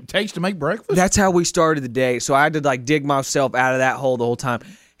how long it takes to make breakfast? That's how we started the day. So I had to dig myself out of that hole the whole time.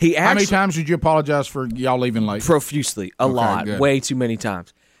 How many times did you apologize for y'all leaving late? Profusely. A lot. Good. Way too many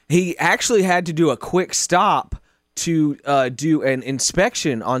times. He actually had to do a quick stop to do an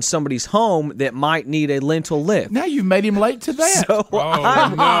inspection on somebody's home that might need a lintel lift. Now you've made him late to that. So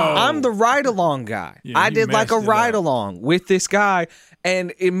I'm the ride-along guy. Yeah, I you did like a messed it up. ride-along with this guy,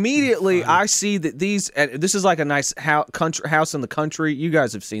 and immediately I see that this is like a nice country house in the country. You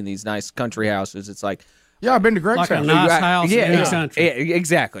guys have seen these nice country houses. It's like, yeah, I've been to Greg's Like a house. nice house in the country.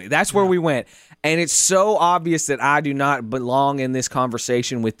 exactly. That's where we went. And it's so obvious that I do not belong in this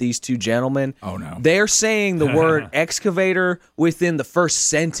conversation with these two gentlemen. Oh, no. They're saying the word excavator within the first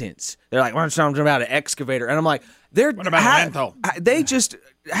sentence. They're like, we're talking about an excavator. And I'm like, what about a lintel?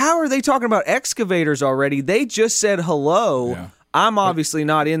 How are they talking about excavators already? They just said hello. Yeah. I'm obviously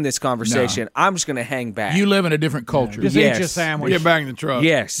not in this conversation. No. I'm just going to hang back. You live in a different culture. Just eat your sandwich. Get back in the truck.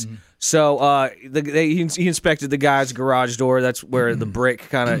 Yes. So he inspected the guy's garage door. That's where the brick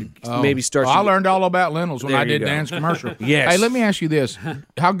kind of maybe starts. I learned all about lentils when There I you did go. Dan's commercial. Yes. Hey, let me ask you this.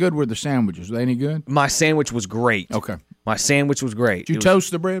 How good were the sandwiches? Were they any good? My sandwich was great. Okay. My sandwich was great. Did you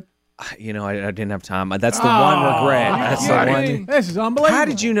toast the bread? I didn't have time. That's the one regret. That's the one. This is unbelievable. How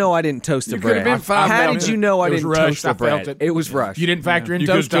did you know I didn't toast the You could have bread? been 5 How minutes. did you know I It was didn't toast rushed. the I felt bread? it. It was rushed. You didn't factor in You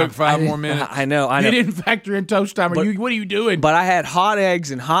could toast have time. took 5 more minutes. I know. You didn't factor in toast time. What are you doing? But I had hot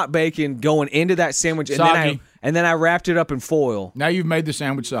eggs and hot bacon going into that sandwich, and Soggy. then I wrapped it up in foil. Now you've made the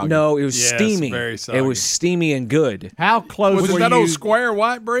sandwich soggy. No, it was Yes, steamy. very soggy. It was steamy and good. How close Was were it that you? old square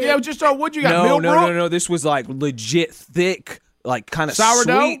white bread? Yeah, it was just what you got? Millbrook? No. This was like legit thick, like kind of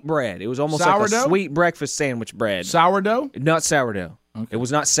Sourdough? sweet bread. It was almost like Sourdough? a sweet breakfast sandwich bread. Sourdough? Not sourdough. Okay. It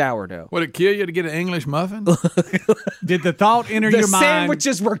was not sourdough. Would it kill you to get an English muffin? Did the thought enter The your mind?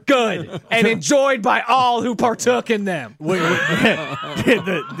 sandwiches were good and enjoyed by all who partook in them.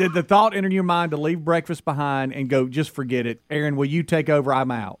 Did the thought enter your mind to leave breakfast behind and go, just forget it? Aaron, will you take over? I'm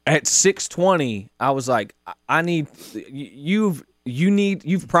out. At 6:20, I was like, I need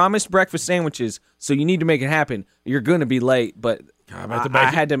you've promised breakfast sandwiches, so you need to make it happen. You're going to be late, but I bet the I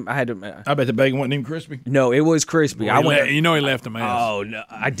bacon. had to. I bet the bacon wasn't even crispy. No, it was crispy. I went. He left a mess. Oh no,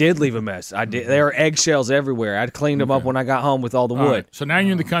 I did leave a mess. I did. There were eggshells everywhere. I cleaned them up when I got home with all the All wood. right, so now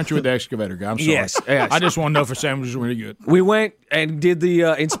you're in the country with the excavator guy. I'm sorry. Yes. I just want to know if the sandwiches were really good. We went and did the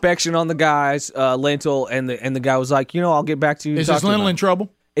inspection on the guy's lentil, and the guy was like, I'll get back to you. Is this lentil in trouble?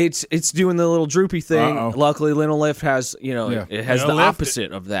 It's doing the little droopy thing. Uh-oh. Luckily, Lentil Lift has it has the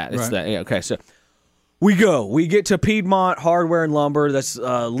opposite of that. It's Right. that. Yeah. Okay. So we get to Piedmont Hardware and Lumber. That's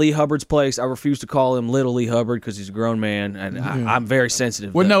Lee Hubbard's place. I refuse to call him Little Lee Hubbard because he's a grown man, and I'm very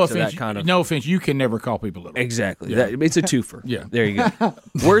sensitive. Well, to, no to offense. that kind of. No offense. You can never call people little. Exactly. Yeah. It's a twofer. Yeah. There you go.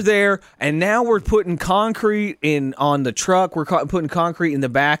 We're there, and now we're putting concrete on the truck. We're putting concrete in the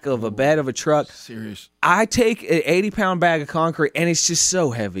back of a bed of a truck. Serious. I take an 80-pound bag of concrete, and it's just so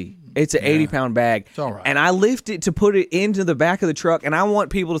heavy. It's an 80-pound bag. It's all right. And I lift it to put it into the back of the truck, and I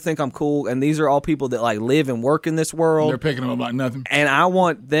want people to think I'm cool, and these are all people that live and work in this world. They're picking them up like nothing. And I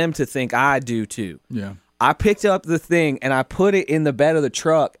want them to think I do too. Yeah. I picked up the thing, and I put it in the bed of the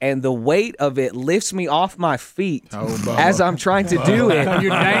truck, and the weight of it lifts me off my feet Bubba. as I'm trying to do it. You're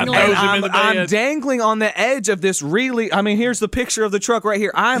dangling. And I'm dangling on the edge of this here's the picture of the truck right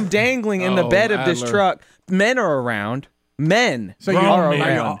here. I'm dangling in the bed of this Adler. truck. Men are around. Men. So Grown your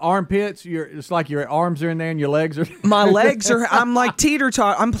men. armpits, it's like your arms are in there and your legs are. My legs are. I'm like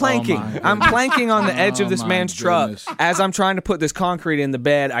teeter-totter. I'm planking. I'm planking on the edge of this man's truck as I'm trying to put this concrete in the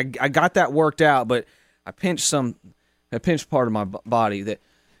bed. I got that worked out, but I pinched part of my body that.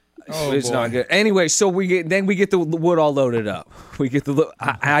 It's not good. Anyway, so we get the wood all loaded up. We get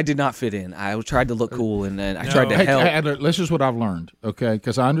I did not fit in. I tried to look cool, and then I tried to help. Hey, this is what I've learned, okay?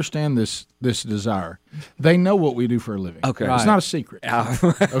 Because I understand this desire. They know what we do for a living. Okay, it's not a secret.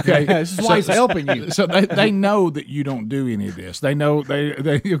 Okay, this is why he's helping you. So they know that you don't do any of this. They know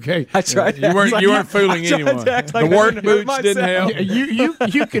they okay. I tried. You weren't fooling anyone. The work boots didn't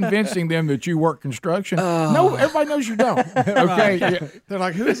help. You convincing them that you work construction. No, everybody knows you don't. Okay, They're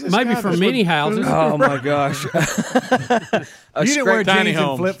like, who is this? Maybe for many houses. Oh my gosh! You didn't wear jeans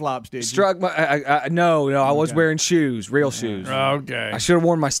and flip flops, did you? Struck my. No, I was wearing shoes, real shoes. Okay. I should have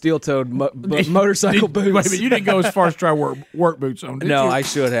worn my steel-toed motorcycle boots. Wait, but you didn't go as far as try work boots on, did you? No, I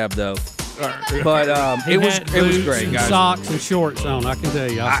should have though. But it was great, and guys. socks and shorts on. I can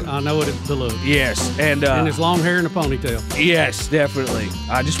tell you, I know what the look. Yes, and his long hair and a ponytail. Yes, definitely.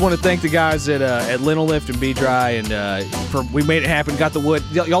 I just want to thank the guys at Lentil Lift and Be Dry, and we made it happen. Got the wood,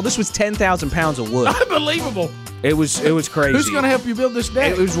 y'all. This was 10,000 pounds of wood. Unbelievable. It was crazy. Who's going to help you build this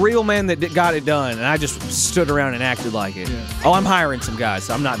deck? It was real men that got it done, and I just stood around and acted like it. Yeah. Oh, I'm hiring some guys.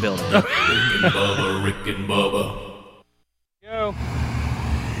 So I'm not building it. Rick and Bubba. Go.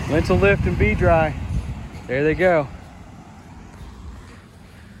 Lentil Lift and Be Dry. There they go.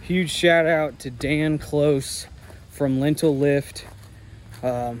 Huge shout out to Dan Close from Lentil Lift.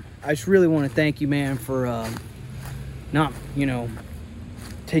 I just really want to thank you, man, for not,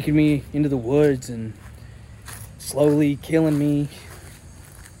 taking me into the woods and slowly killing me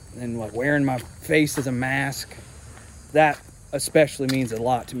and like wearing my face as a mask. That especially means a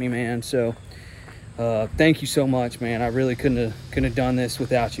lot to me, man. So thank you so much, man. I really couldn't have done this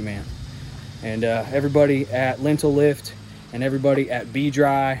without you, man. And everybody at Lentil Lift and everybody at Be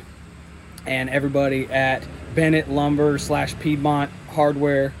Dry and everybody at Bennett Lumber / Piedmont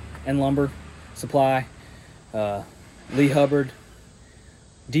Hardware and Lumber Supply, Lee Hubbard,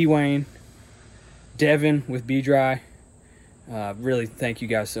 Dwayne, Devin with Be Dry. Really thank you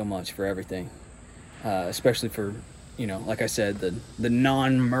guys so much for everything, especially for, like I said, the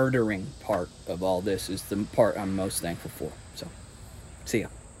non-murdering part of all this is the part I'm most thankful for. So, see ya.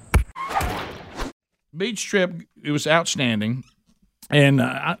 Beach trip, it was outstanding. And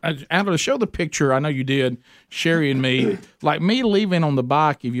out to show the picture, I know you did, Sherry and me, like me leaving on the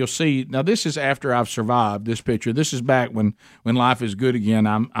bike, if you'll see, now this is after I've survived this picture. This is back when life is good again.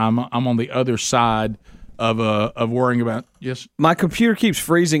 I'm on the other side of worrying about, yes? My computer keeps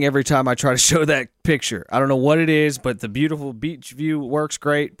freezing every time I try to show that picture. I don't know what it is, but the beautiful beach view works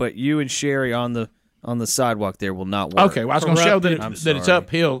great, but you and Sherry on the sidewalk there will not work. Okay, well, I was going to show that it's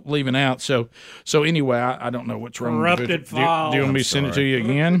uphill leaving out. So anyway, I don't know what's wrong with it. Do you want me to send it to you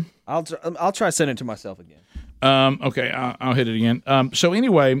again? I'll try to send it to myself again. Okay, I'll hit it again. So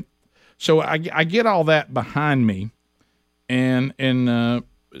anyway, I get all that behind me, and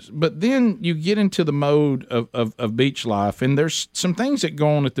but then you get into the mode of beach life, and there's some things that go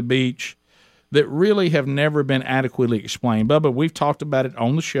on at the beach that really have never been adequately explained. Bubba, we've talked about it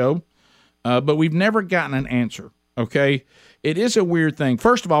on the show. But we've never gotten an answer, okay? It is a weird thing.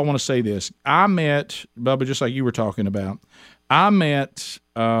 First of all, I want to say this. I met, Bubba, just like you were talking about, I met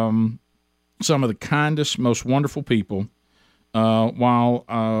some of the kindest, most wonderful people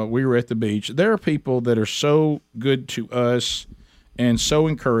while we were at the beach. There are people that are so good to us and so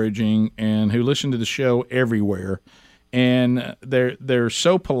encouraging and who listen to the show everywhere. And they're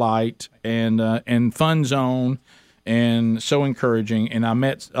so polite and fun zone and so encouraging, and I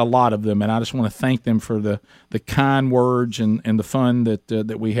met a lot of them, and I just want to thank them for the kind words and the fun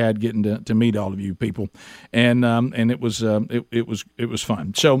that we had getting to meet all of you people, and it was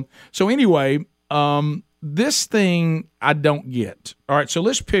fun. So anyway, this thing I don't get. All right, so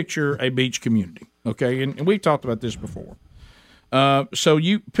let's picture a beach community, okay, and we've talked about this before. So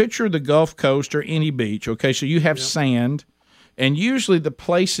you picture the Gulf Coast or any beach, okay? So you have sand, and usually the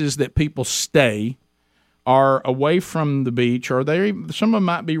places that people stay are away from the beach, or some of them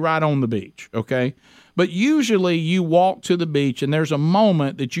might be right on the beach, okay? But usually you walk to the beach, and there's a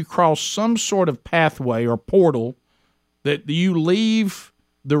moment that you cross some sort of pathway or portal that you leave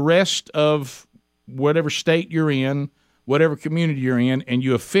the rest of whatever state you're in, whatever community you're in, and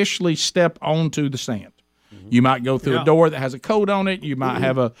you officially step onto the sand. Mm-hmm. You might go through a door that has a code on it. You might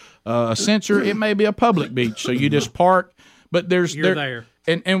have a sensor. It may be a public beach, so you just park. But you're there.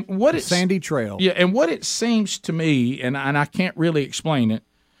 And what it sandy trail. Yeah, and what it seems to me, and I can't really explain it,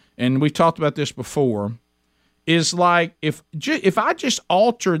 and we've talked about this before, is like if I just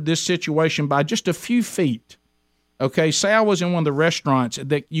altered this situation by just a few feet, okay, say I was in one of the restaurants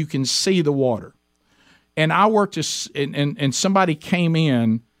that you can see the water, and I worked and somebody came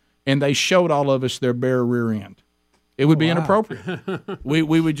in and they showed all of us their bare rear end. It would be inappropriate. We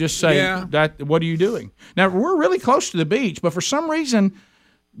would just say, that. What are you doing? Now, we're really close to the beach, but for some reason,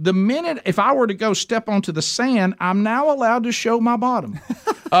 the minute if I were to go step onto the sand, I'm now allowed to show my bottom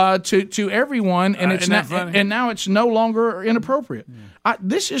to everyone, and now it's no longer inappropriate.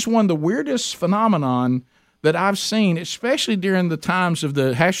 This is one of the weirdest phenomenon that I've seen, especially during the times of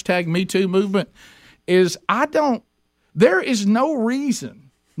the hashtag Me Too movement. There is no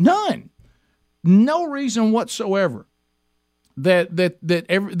reason, no reason whatsoever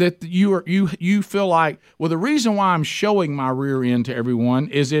that you feel like, well, the reason why I'm showing my rear end to everyone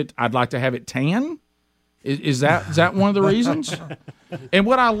is I'd like to have it tan. Is that one of the reasons? And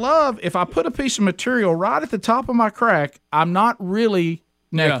what I love, if I put a piece of material right at the top of my crack, I'm not really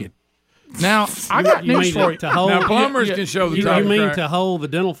naked. Now, I got news for you. Now, plumbers can show the top. You mean to hold the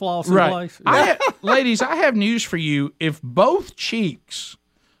dental floss in place? Ladies, I have news for you. If both cheeks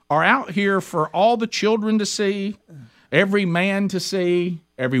are out here for all the children to see, every man to see,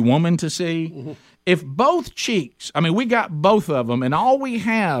 every woman to see, if both cheeks, I mean, we got both of them, and all we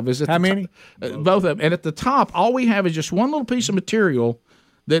have is how many? Both of them. And at the top, all we have is just one little piece of material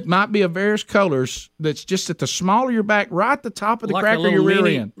that might be of various colors that's just at the small of your back, right at the top of the crack of your rear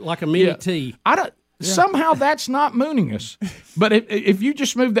end. Like a mini T. Somehow that's not mooning us. But if you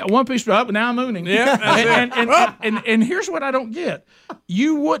just move that one piece up, now I'm mooning. Yeah, and here's what I don't get.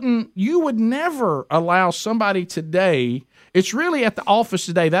 You would never allow somebody today. It's really at the office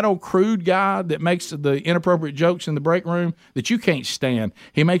today, that old crude guy that makes the inappropriate jokes in the break room that you can't stand.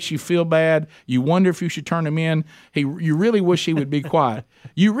 He makes you feel bad. You wonder if you should turn him in. You really wish he would be quiet.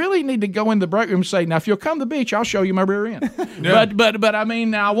 You really need to go in the break room and say, now, if you'll come to the beach, I'll show you my rear end. Yeah. But I mean,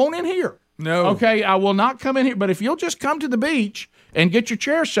 now I won't in here. No. Okay, I will not come in here. But if you'll just come to the beach and get your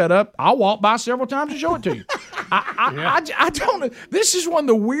chair set up, I'll walk by several times and show it to you. I don't. This is one of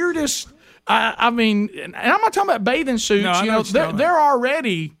the weirdest. I mean, and I'm not talking about bathing suits. No, they're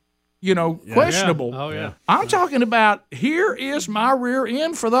already, questionable. Yeah. Oh yeah. I'm talking about here is my rear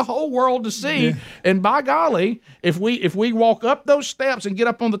end for the whole world to see. Yeah. And by golly, if we walk up those steps and get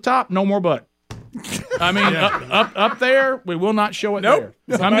up on the top, no more butt. I mean, up there, we will not show it there.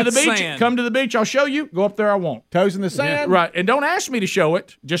 Come to the beach. Sand. Come to the beach. I'll show you. Go up there. I won't. Toes in the sand. Right. And don't ask me to show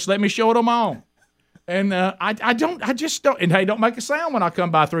it. Just let me show it on my own. And I just don't. And hey, don't make a sound when I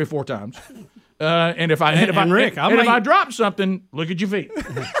come by 3 or 4 times. And if I drop something, look at your feet.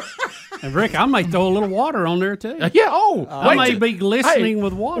 And Rick, I may throw a little water on there too. Yeah. Oh, I may be glistening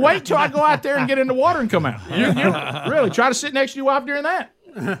with water. Wait till I go out there and get in the water and come out. You really try to sit next to your wife during that.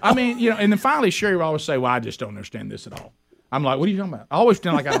 I mean, and then finally Sherry will always say, "Well, I just don't understand this at all." I'm like, what are you talking about? I always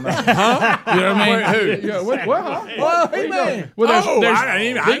pretend like I don't know. Huh? You know what I mean? Who? Yeah, Well, hey, man.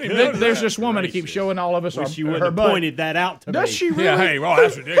 Well, there's this woman that keeps showing all of us She her would have butt. pointed that out to me. Does she really? Yeah, hey, well,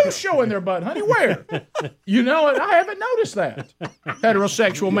 that's ridiculous. Who's showing their butt, honey? Where? I haven't noticed that.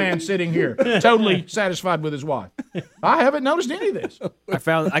 Heterosexual man sitting here, totally satisfied with his wife. I haven't noticed any of this.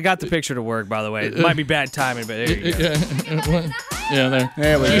 I got the picture to work, by the way. It might be bad timing, but there you go. Yeah,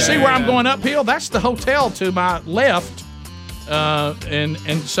 there. You see where I'm going uphill? That's the hotel to my left. And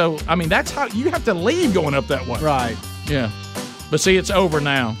so, I mean, that's how you have to leave going up that way. Right. Yeah. But see, it's over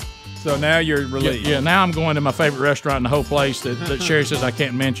now. So now you're relieved. Yeah, now I'm going to my favorite restaurant in the whole place that Sherry says I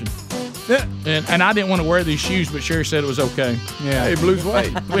can't mention. Yeah. And I didn't want to wear these shoes, but Sherry said it was okay. Yeah. Hey, Blues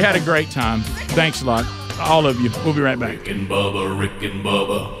Way. We had a great time. Thanks a lot. All of you. We'll be right back. Rick and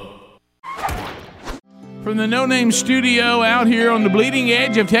Bubba. From the No Name Studio out here on the bleeding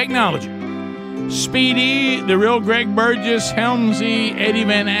edge of technology. Speedy, the real Greg Burgess, Helmsy, Eddie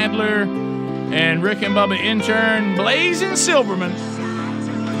Van Adler, and Rick and Bubba intern, Blazing Silverman,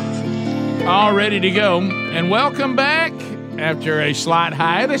 all ready to go. And welcome back after a slight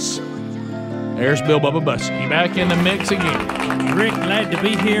hiatus. There's Bill Bubba Bussey back in the mix again. Rick, glad to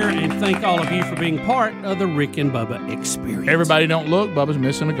be here, and thank all of you for being part of the Rick and Bubba experience. Everybody don't look, Bubba's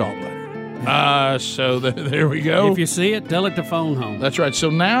missing a gallbladder. So there we go. If you see it, tell it to phone home. That's right.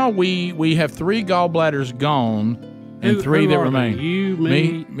 So now we have 3 gallbladders gone and 3 that remain. You,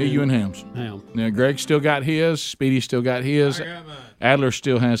 me, you, and Helms. Now Greg still got his. Speedy still got his. Adler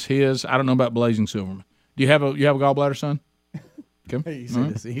still has his. I don't know about Blazing Silverman. Do you have a gallbladder, son? Okay.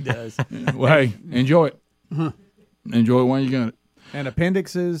 He does. Well, hey, enjoy it. Enjoy it when you got it. And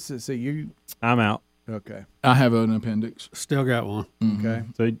appendixes. So I'm out. Okay. I have an appendix. Still got one. Mm-hmm. Okay.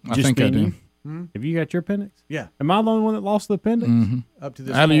 So I think I do. Have you got your appendix? Yeah. Am I the only one that lost the appendix? Mm-hmm. Up to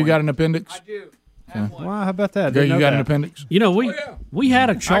this Adler, point. you got an appendix? I do. Well, how about that? You got an appendix? You know, we had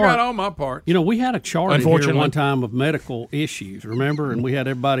a chart. I got all my parts. You know, we had a chart in here Unfortunately. one time of medical issues, remember? And we had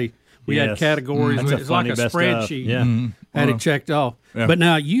everybody, we had categories. That's It's like a spreadsheet. Yeah. Had it checked off. Yeah. But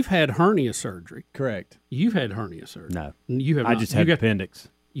now you've had hernia surgery. Correct. You've had hernia surgery. No. You have I not. just You had got- appendix.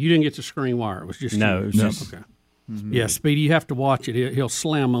 You didn't get the screen wire. It was just No, yours. it was just- Okay. Yeah, Speedy, you have to watch it. He'll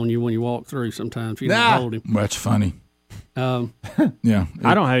slam on you when you walk through sometimes. You don't Nah. hold him. That's funny. Um, Yeah.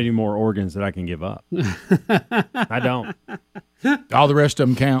 I don't have any more organs that I can give up. I don't. All the rest of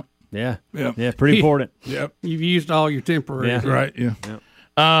them count. Yeah. Yep. Yeah, pretty important. Yep. You've used all your temporary. Yeah. Right. Yeah.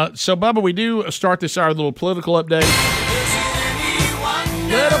 So, Bubba, we do start this hour with a little political update.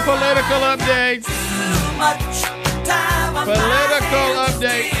 Little political update. Political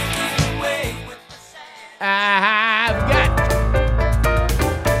update. I've got.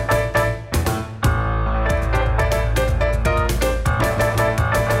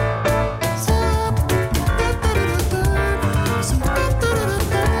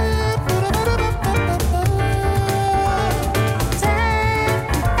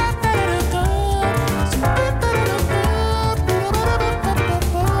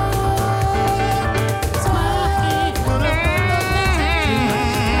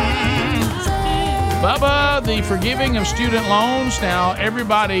 Bubba, the forgiving of student loans. Now,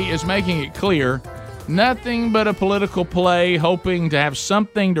 everybody is making it clear, nothing but a political play, hoping to have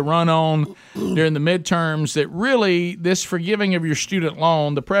something to run on during the midterms, that really this forgiving of your student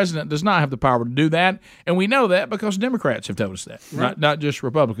loan, the president does not have the power to do that. And we know that because Democrats have told us that, not just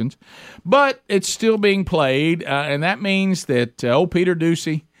Republicans. But it's still being played, and that means that old Peter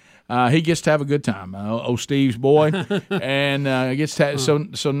Ducey, he gets to have a good time. Steve's boy, and gets to.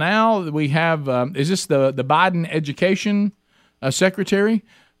 So now we have. Is this the Biden education secretary?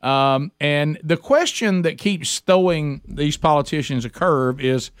 And the question that keeps throwing these politicians a curve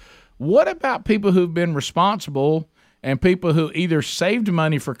is, what about people who've been responsible and people who either saved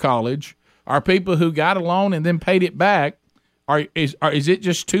money for college or people who got a loan and then paid it back? Is it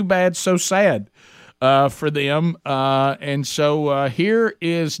just too bad, so sad? For them, and so here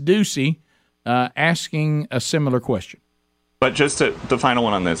is Ducey asking a similar question. But just the final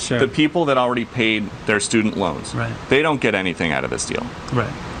one on this, the people that already paid their student loans, they don't get anything out of this deal.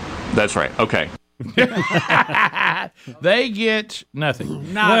 Right. That's right. Okay. They get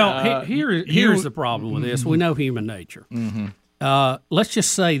nothing. Well, here's the problem with this. We know human nature. Let's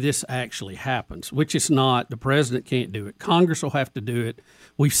just say this actually happens, which it's not. The president can't do it. Congress will have to do it.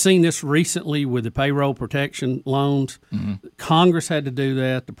 We've seen this recently with the payroll protection loans. Congress had to do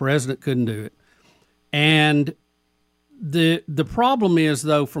that. The president couldn't do it. And the problem is,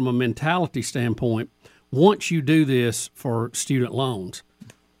 though, from a mentality standpoint, once you do this for student loans,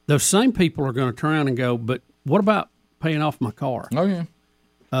 those same people are going to turn around and go, but what about paying off my car? Oh, yeah.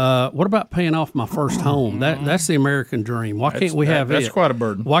 What about paying off my first home? That's the American dream. Why can't we have that's it? That's quite a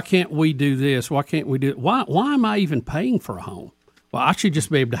burden. Why can't we do this? Why can't we do it? Why am I even paying for a home? Well, I should just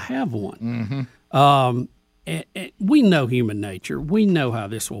be able to have one. And we know human nature. We know how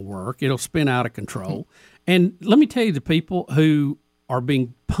this will work. It'll spin out of control. And let me tell you, the people who are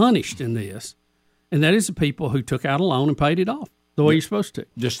being punished in this, and that is the people who took out a loan and paid it off the way you're supposed to.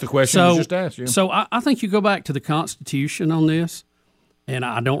 Just the question was just asked. Yeah. So I think you go back to the Constitution on this, and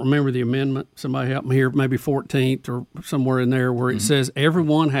I don't remember the amendment. Somebody help me here, maybe 14th or somewhere in there, where it says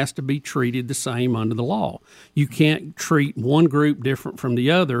everyone has to be treated the same under the law. You can't treat one group different from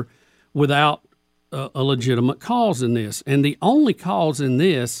the other without a legitimate cause in this. And the only cause in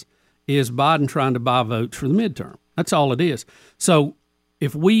this is Biden trying to buy votes for the midterm. That's all it is. So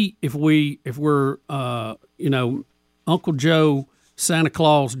if we're Uncle Joe Santa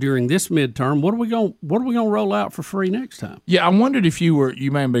Claus during this midterm, what are we going to roll out for free next time? Yeah, I wondered if you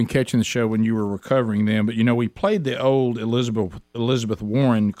may have been catching the show when you were recovering then, but we played the old Elizabeth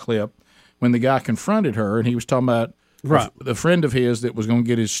Warren clip when the guy confronted her, and he was talking about the friend of his that was going to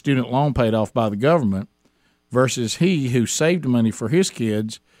get his student loan paid off by the government versus he who saved money for his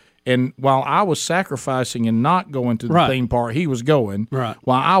kids. And while I was sacrificing and not going to the theme park, he was going. Right.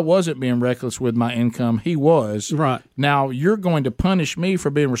 While I wasn't being reckless with my income, he was. Right. Now you're going to punish me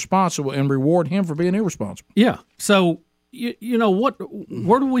for being responsible and reward him for being irresponsible. Yeah. So what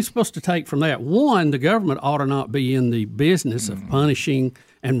are we supposed to take from that? One, the government ought to not be in the business of punishing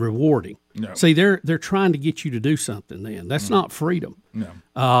and rewarding. No. See, they're trying to get you to do something. Then that's not freedom.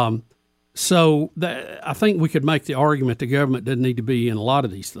 No. So I think we could make the argument the government doesn't need to be in a lot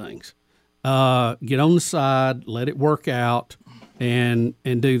of these things. Get on the side, let it work out, and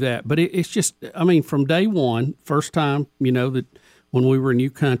do that. But it's just, from day one, first time, that when we were a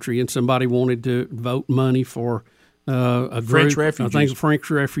new country and somebody wanted to vote money for a French group, refugees. I think French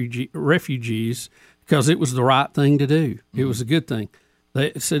refugees, because it was the right thing to do. It was a good thing.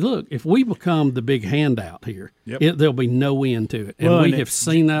 They said, look, if we become the big handout here, there'll be no end to it. And we have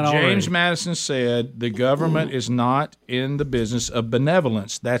seen that already. James Madison said the government is not in the business of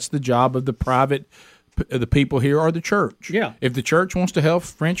benevolence. That's the job of the people here or the church. Yeah. If the church wants to help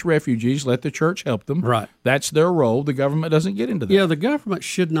French refugees, let the church help them. Right. That's their role. The government doesn't get into that. Yeah, the government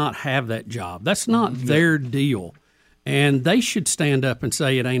should not have that job. That's not their deal. And they should stand up and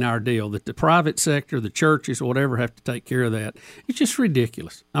say it ain't our deal, that the private sector, the churches, or whatever, have to take care of that. It's just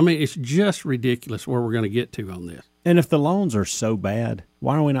ridiculous. I mean, it's just ridiculous where we're going to get to on this. And if the loans are so bad,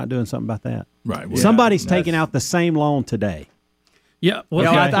 why are we not doing something about that? Right. Yeah. Somebody's taking out the same loan today. Yeah,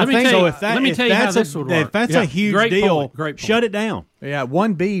 well, I think so. Let me tell you how this would work. If that's a huge deal, shut it down. Yeah,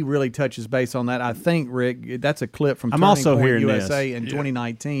 1B really touches base on that. I think, Rick, that's a clip from I'm also Turning Point hearing USA in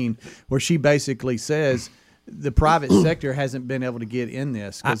 2019 where she basically says the private sector hasn't been able to get in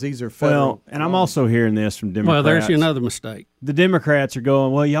this because these are federal. Well, and I'm also hearing this from Democrats. Well, there's another mistake. The Democrats are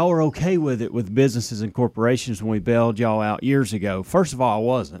going, well, y'all were okay with it with businesses and corporations when we bailed y'all out years ago. First of all, I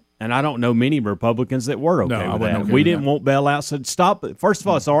wasn't. And I don't know many Republicans that were okay with that. We didn't want bailouts. So stop it. First of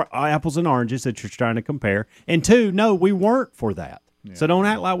all, it's apples and oranges that you're trying to compare. And two, no, we weren't for that. Yeah. So don't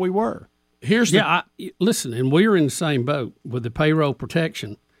act like we were. Listen, and we were in the same boat with the payroll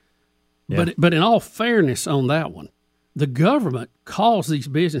protection. Yeah. But in all fairness on that one, the government calls these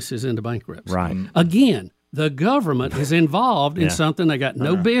businesses into bankruptcy. Right. Again, the government is involved in something they got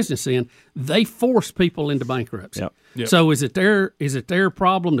no business in. They force people into bankruptcy. Yep. So is it their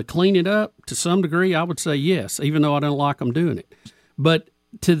problem to clean it up? To some degree, I would say yes, even though I don't like them doing it. But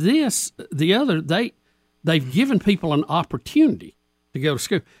to this, they've given people an opportunity to go to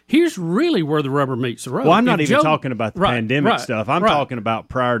school. Here's really where the rubber meets the road. Well, I'm not even talking about the pandemic stuff. I'm talking about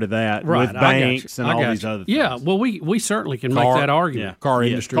prior to that with banks and all these other things. Yeah, well, we certainly can make that argument. Yeah. Car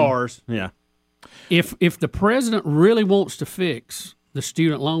industry. Cars, yeah. If the president really wants to fix the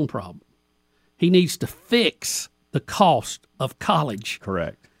student loan problem, he needs to fix the cost of college.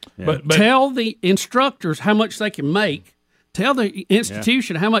 Correct. Yeah. But tell the instructors how much they can make. Tell the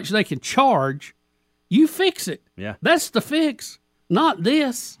institution how much they can charge. You fix it. Yeah. That's the fix. Not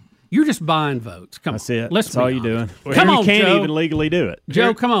this. You're just buying votes. Come That's on. it. That's all you're doing. Come on, you can't Joe. even legally do it.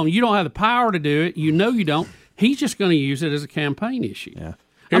 Joe, come on. You don't have the power to do it. You know you don't. He's just going to use it as a campaign issue. Yeah.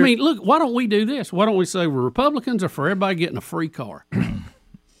 I mean, look, why don't we do this? Why don't we say we're Republicans are for everybody getting a free car?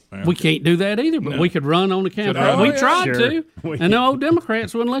 We can't do that either, but we could run on the campaign. We tried to, and the old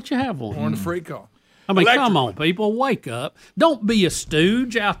Democrats wouldn't let you have one. On a free car. I mean, come on, people, wake up. Don't be a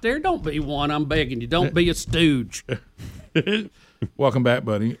stooge out there. Don't be one. I'm begging you. Don't be a stooge. Welcome back,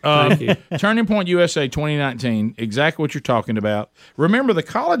 buddy. Thank you. Turning Point USA 2019, exactly what you're talking about. Remember, the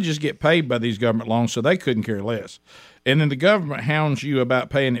colleges get paid by these government loans, so they couldn't care less. And then the government hounds you about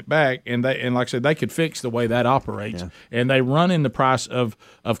paying it back, and like I said, they could fix the way that operates. Yeah. And they run in the price of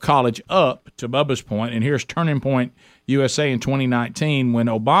college up, to Bubba's point. And here's Turning Point USA in 2019 when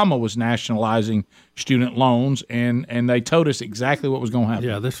Obama was nationalizing student loans, and they told us exactly what was going to happen.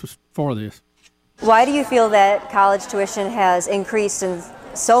 Yeah, this was for this. Why do you feel that college tuition has increased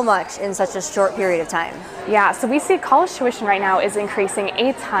so much in such a short period of time? Yeah, so we see college tuition right now is increasing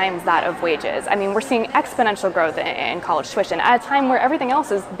 8 times that of wages. I mean, we're seeing exponential growth in college tuition at a time where everything else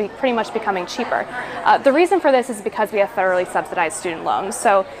is pretty much becoming cheaper. The reason for this is because we have federally subsidized student loans.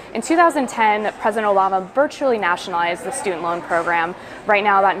 So in 2010, President Obama virtually nationalized the student loan program. Right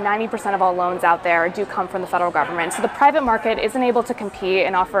now, about 90% of all loans out there do come from the federal government. So the private market isn't able to compete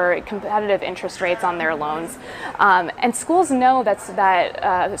and offer competitive interest rates on their loans. And schools know that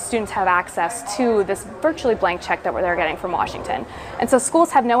students have access to this virtually blank check that they're getting from Washington. And so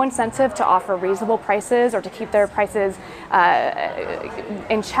schools have no incentive to offer reasonable prices or to keep their prices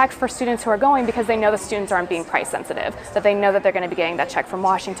in check for students who are going, because they know the students aren't being price sensitive, that they know that they're going to be getting that check from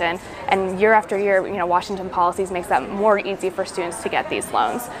Washington. And year after year, Washington policies makes that more easy for students to get these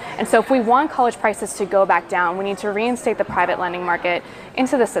loans. And so if we want college prices to go back down, we need to reinstate the private lending market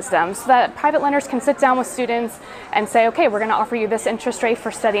into the system so that private lenders can sit down with students and say, okay, we're going to offer you this interest rate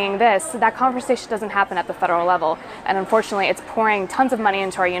for studying this. That conversation doesn't happen at the federal level. And unfortunately, it's pouring tons of money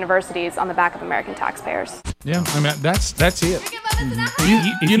into our universities on the back of American taxpayers. Yeah, I mean, that's it.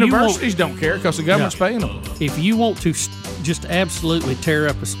 Universities don't care because the government's paying them. If you want to just absolutely tear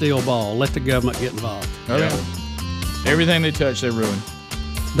up a steel ball, let the government get involved. Okay. Everything they touch, they ruin.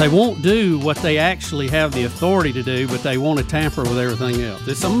 They won't do what they actually have the authority to do, but they want to tamper with everything else.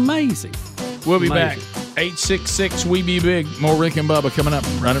 It's amazing. We'll be back. 866 We Be Big. More Rick and Bubba coming up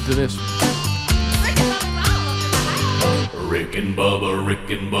right after this. Rick and Bubba,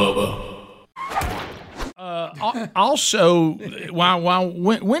 Rick and Bubba. Also,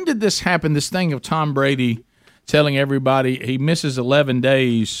 when did this happen? This thing of Tom Brady telling everybody he misses 11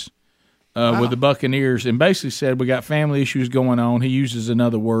 days with the Buccaneers, and basically said we got family issues going on. He uses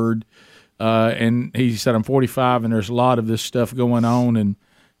another word, and he said I'm 45 and there's a lot of this stuff going on, and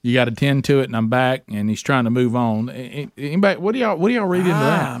you got to tend to it, and I'm back, and he's trying to move on. Anybody, what do y'all read into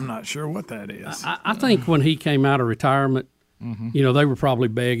that? I'm not sure what that is. I think when he came out of retirement, they were probably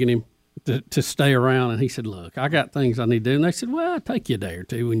begging him to stay around, and he said, "Look, I got things I need to do." And they said, "Well, I'll take you a day or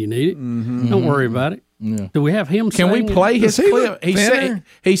two when you need it. Don't worry about it." Yeah. Do we have him? Can we play his clip?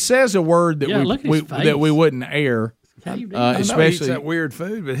 He says a word that we wouldn't air. Especially he eats that weird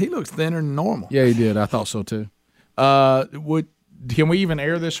food, but he looks thinner than normal. Yeah, he did. I thought so too. Can we even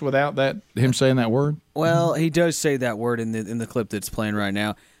air this without him saying that word? Well, he does say that word in the clip that's playing right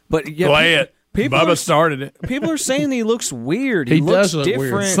now. But play it. Bubba started it. People are saying he looks weird. He looks does look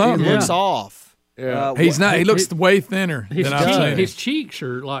different. weird. He looks off. Yeah. He's not. He looks way thinner than I've seen. His cheeks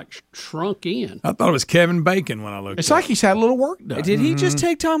are like shrunk in. I thought it was Kevin Bacon when I looked. It's like he's had a little work done. Did he just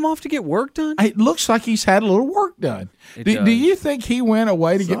take time off to get work done? It looks like he's had a little work done. Do you think he went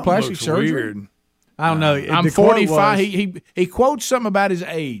away to get plastic surgery? Weird. I don't know. I'm 45. He quotes something about his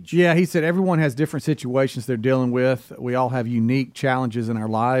age. Yeah, he said everyone has different situations they're dealing with. We all have unique challenges in our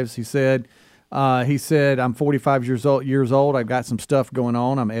lives, he said. I'm 45 years old. I've got some stuff going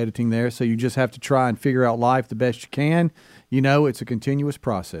on. I'm editing there. So you just have to try and figure out life the best you can. It's a continuous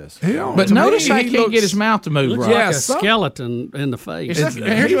process. But notice he can't get his mouth to move right. Like a skeleton in the face. Here's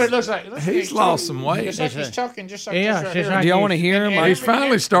what it looks like. He's lost some weight. It's like he's talking just like this. Do y'all want to hear him? He's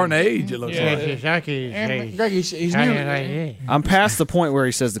finally starting to age, it looks like. Greg, he's new. I'm past the point where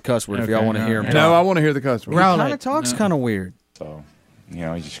he says the cuss word if y'all want to hear him. No, I want to hear the cuss word. He kind of talks kind of weird. So, you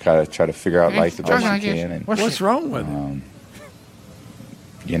just gotta try to figure out life the best you can. And what's wrong with him?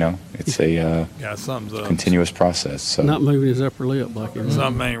 It's a something's up. continuous process. So not moving his upper lip like it.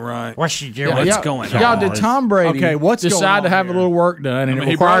 Something ain't right. What's she doing? What's going on? Y'all, did Tom Brady decide to have a little work done, and it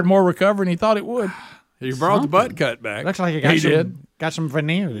required more recovery than he thought it would? He brought the butt cut back. Looks like got some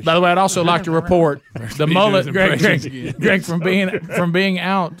veneers. By the way, I'd also like to report the mullet, Greg, from being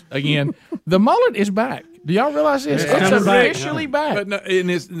out again. The mullet is back. Do y'all realize this? It's officially back. But no,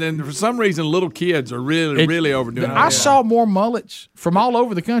 and for some reason, little kids are really overdoing it. I saw more mullets from all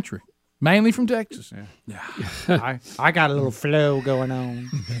over the country, mainly from Texas. Yeah. I got a little flow going on.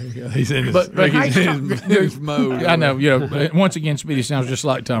 He's in his mode. I know. Once again, Speedy sounds just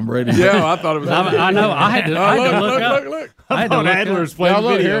like Tom Brady. Yeah, I thought it was. I know. I had to look up. Look. I thought Adler's playing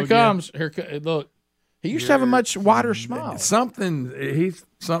video. Look, here it comes. Look. He used to have a much wider smile. Something's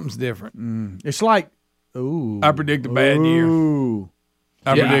different. It's like, I predict a bad year.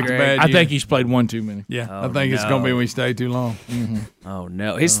 I predict a bad year. I think he's played one too many. Yeah, I think it's going to be when we stay too long. Mm-hmm. Oh,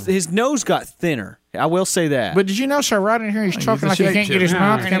 no. His nose got thinner. I will say that. But did you know, sir, right in here, he's talking like he can't get his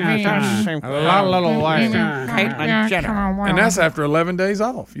mouth to a little white. And that's after 11 days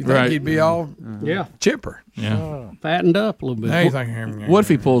off. You think he'd be all chipper. Yeah. Fattened up a little bit. What if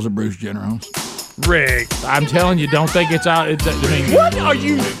he pulls a Bruce Jenner on? Rick, I'm telling you, don't think it's out. What are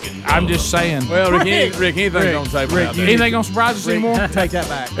you? I'm just saying. Well, Rick, anything's going to say about that. Anything going to surprise us anymore? Take that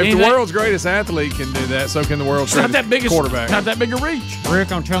back. If the world's greatest athlete can do that, so can the world's greatest quarterback. Not that big a reach.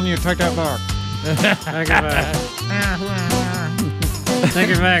 Rick, I'm telling you, take that back. Take it back. Take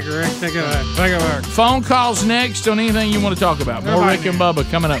it back, Rick. Take it back. Take it back. Phone calls next on anything you want to talk about. More Rick and Bubba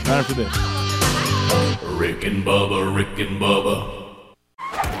coming up right after this. Rick and Bubba.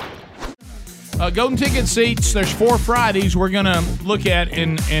 Golden ticket seats, there's 4 Fridays we're going to look at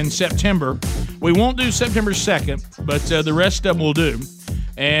in September. We won't do September 2nd, but the rest of them we'll do.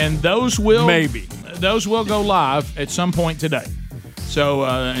 And those will go live at some point today. So,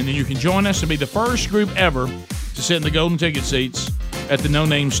 and then you can join us and be the first group ever to sit in the golden ticket seats at the No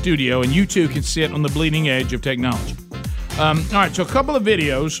Name Studio, and you too can sit on the bleeding edge of technology. All right, so a couple of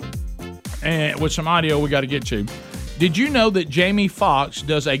videos and with some audio we got to get to. Did you know that Jamie Foxx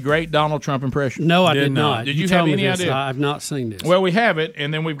does a great Donald Trump impression? No, I did not. Did you have any idea? I've not seen this. Well, we have it,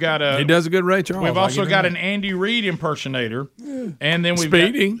 and then we've got he does a good Ray Charles. We've also got an Andy Reid impersonator, and then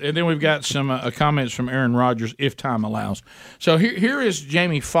we've got some comments from Aaron Rodgers, if time allows. So here is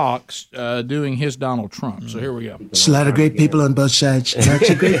Jamie Foxx doing his Donald Trump. So here we go. It's a lot of great people on both sides. Lots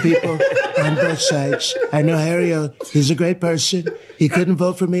of great people on both sides. I know Harry. He's a great person. He couldn't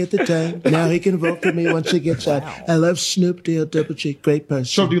vote for me at the time. Now he can vote for me once he gets out. I love Snoop Deal, Double G, great person.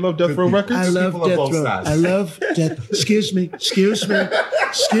 So do you love Death Row Records? I love Death Row. I love Death. Excuse me.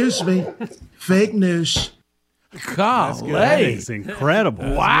 Fake news. Golly. That is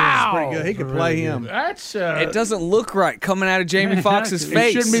incredible. Wow. Pretty good. He could play him. That's It doesn't look right coming out of Jamie Foxx's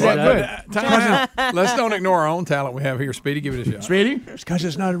face. It shouldn't be that good. Time out. Let's don't ignore our own talent we have here. Speedy, give it a shot. Speedy? It's because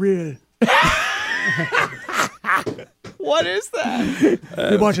it's not real. What is that?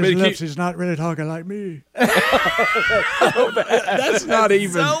 He watches lips. He's not really talking like me. That's not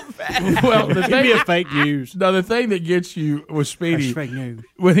even. So bad. Well, the Give me a fake news. No, the thing that gets you with Speedy, That's fake news.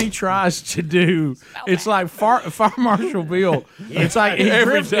 when he tries to do, it's like Fire Marshal Bill. It's like he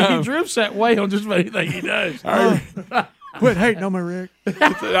drifts that way on just about anything he does. Quit hating on me, Rick.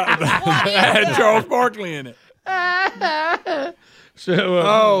 Had Charles Barkley in it.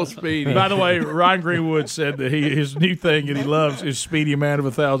 So, Speedy. By the way, Ryan Greenwood said that his new thing that he loves is Speedy, a man of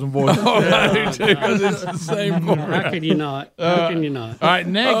 1,000 voices. I do too, because it's the same voice. How can you not? How can you not? All right,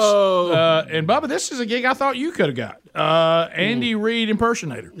 next. And Bubba, this is a gig I thought you could have got. Andy Reid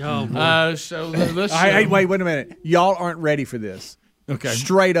impersonator. Oh, boy. So let's. Hey, wait a minute. Y'all aren't ready for this. Okay.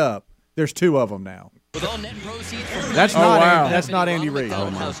 Straight up. There's 2 of them now. With all net proceeds from That's not Andy Reid.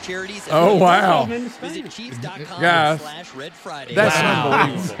 Oh, wow. Visit Chiefs.com/Red Friday. That's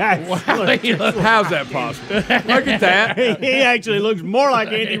unbelievable. How's that possible? Look at that. He actually looks more like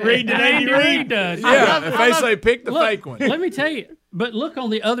Andy Reid than Andy Reid does. Yeah, if they say pick the fake one. Let me tell you. But look on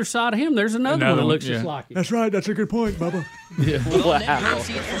the other side of him. There's another one that looks just like him. That's right. That's a good point, Bubba. Yeah,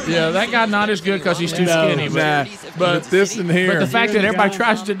 that guy not as good because he's too skinny. But this in here. But the fact that everybody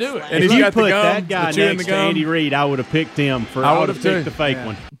tries to do it. And if you put that guy next to Andy Reid, I would have picked him. I would have picked the fake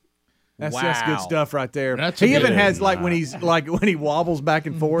one. That's good stuff right there. That's he even good. has when he wobbles back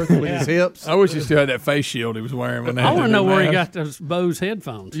and forth with his hips. I wish he still had that face shield he was wearing when they I had want to the know where he mask. got those Bose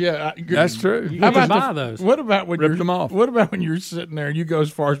headphones. Yeah, that's true. You can buy those. What about when Ripped them off. What about when you're sitting there and you go as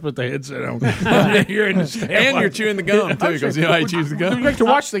far as put the headset on? You're in the stand And you're chewing the gum, too, because you know how you chews the gum. Rick, to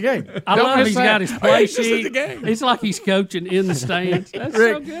watch the game. I Don't love miss he's that. got his play Just at the sheet. game. It's like he's coaching in the stands. That's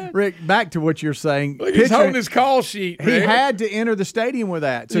Rick, so good. Rick, back to what you're saying. Look, he's holding his call sheet. He Rick. had to enter the stadium with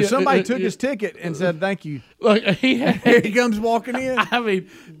that. So somebody took his ticket and said, "Thank you." Look, Here he comes walking in. I mean,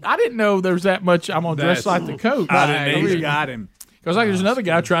 I didn't know there was that much. I'm gonna dress like the coach. He's got him. Because there's another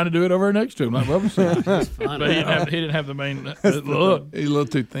guy trying to do it over next to him, like Bubba said. But he didn't have the main look. He's a little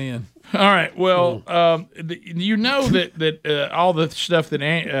too thin. All right. Well, you know that all the stuff that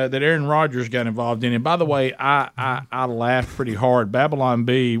Aaron Rodgers got involved in. And by the way, I laughed pretty hard. Babylon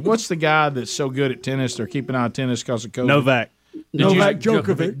B. What's the guy that's so good at tennis? They're keeping on tennis because of COVID. Novak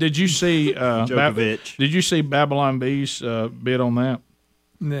Djokovic. Did you see Djokovic. Did you see Babylon B's bid on that?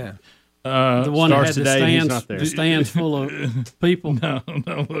 Yeah. The one that had today, he's the not there. stands full of people. No.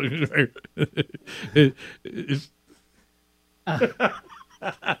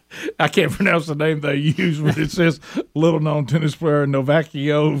 I can't pronounce the name they use, but it says little-known tennis player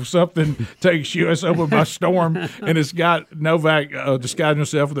Novakio something takes U.S. Open by storm, and it's got Novak disguising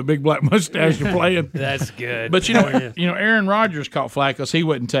himself with a big black mustache and playing. That's good. But you know, Aaron Rodgers caught flack because he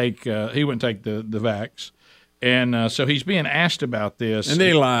wouldn't take the vax, and so he's being asked about this. And then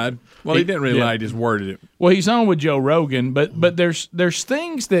he lied. Well, he didn't really lie. He just worded it. Well, he's on with Joe Rogan, but there's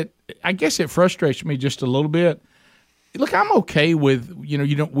things that I guess it frustrates me just a little bit. Look, I'm okay with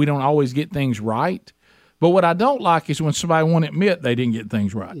we don't always get things right, but what I don't like is when somebody won't admit they didn't get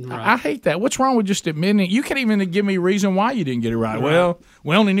things right. I hate that. What's wrong with just admitting it? You can't even give me a reason why you didn't get it right. Well,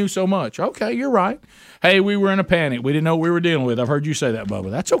 we only knew so much. Okay, you're right. Hey, we were in a panic. We didn't know what we were dealing with. I've heard you say that,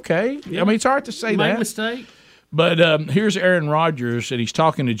 Bubba. That's okay. Yeah. I mean, it's hard to say that. Mistake. But here's Aaron Rodgers, and he's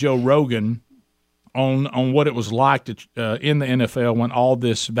talking to Joe Rogan on what it was like to, in the NFL when all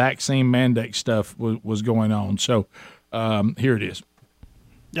this vaccine mandate stuff was going on. So here it is.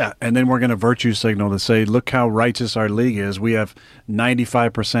 Yeah, and then we're going to virtue signal to say, look how righteous our league is. We have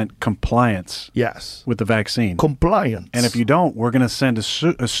 95% compliance with the vaccine. Compliance. And if you don't, we're going to send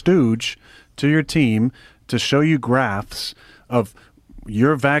a stooge to your team to show you graphs of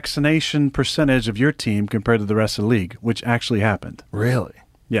your vaccination percentage of your team compared to the rest of the league, which actually happened. Really?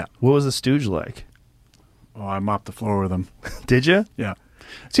 Yeah. What was the stooge like? Oh, I mopped the floor with him. Did you? Yeah.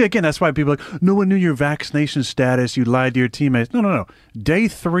 See, again, that's why people are like, no one knew your vaccination status. You lied to your teammates. No. Day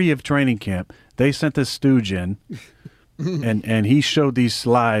 3 of training camp, they sent this stooge in, and he showed these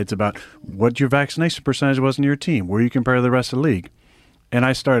slides about what your vaccination percentage was in your team, where you compare to the rest of the league. And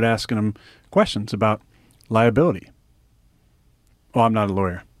I started asking him questions about liability. Oh, I'm not a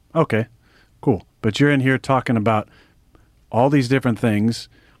lawyer. Okay, cool. But you're in here talking about all these different things,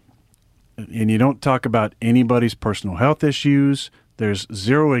 and you don't talk about anybody's personal health issues. There's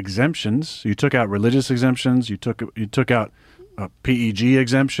 0 exemptions. You took out religious exemptions. You took out PEG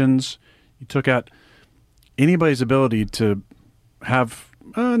exemptions. You took out anybody's ability to have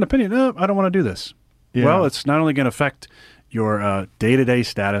an opinion. No, I don't want to do this. Yeah. Well, it's not only going to affect your day-to-day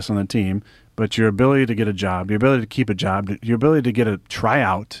status on the team, but your ability to get a job, your ability to keep a job, your ability to get a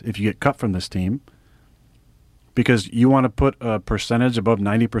tryout if you get cut from this team. Because you want to put a percentage above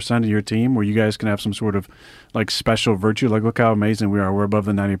 90% of your team where you guys can have some sort of like special virtue. Like, look how amazing we are. We're above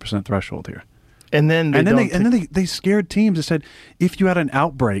the 90% threshold here. And then they scared teams and said, if you had an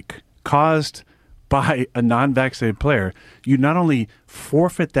outbreak caused by a non-vaccinated player, you not only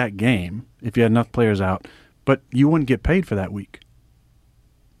forfeit that game if you had enough players out, but you wouldn't get paid for that week.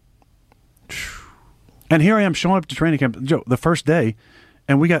 And here I am showing up to training camp, Joe, the first day,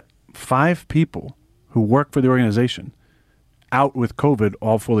 and we got 5 people who work for the organization out with COVID,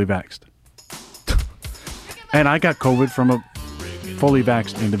 all fully vaxxed. And I got COVID from a fully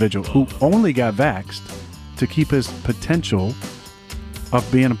vaxxed individual who only got vaxxed to keep his potential of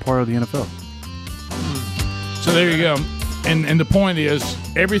being a part of the NFL. So there you go. And the point is,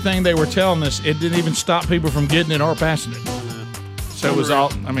 everything they were telling us, it didn't even stop people from getting it or passing it. So it was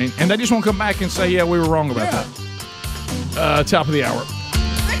all, I mean, and they just won't come back and say, yeah, we were wrong about that. Top of the hour.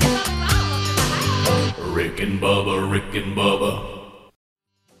 Rick and Bubba, Rick and Bubba.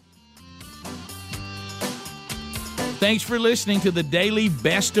 Thanks for listening to the daily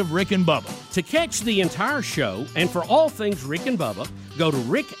Best of Rick and Bubba. To catch the entire show and for all things Rick and Bubba, go to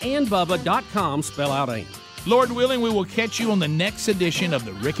rickandbubba.com, spell out AIM. Lord willing, we will catch you on the next edition of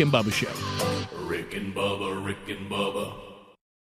the Rick and Bubba Show. Rick and Bubba, Rick and Bubba.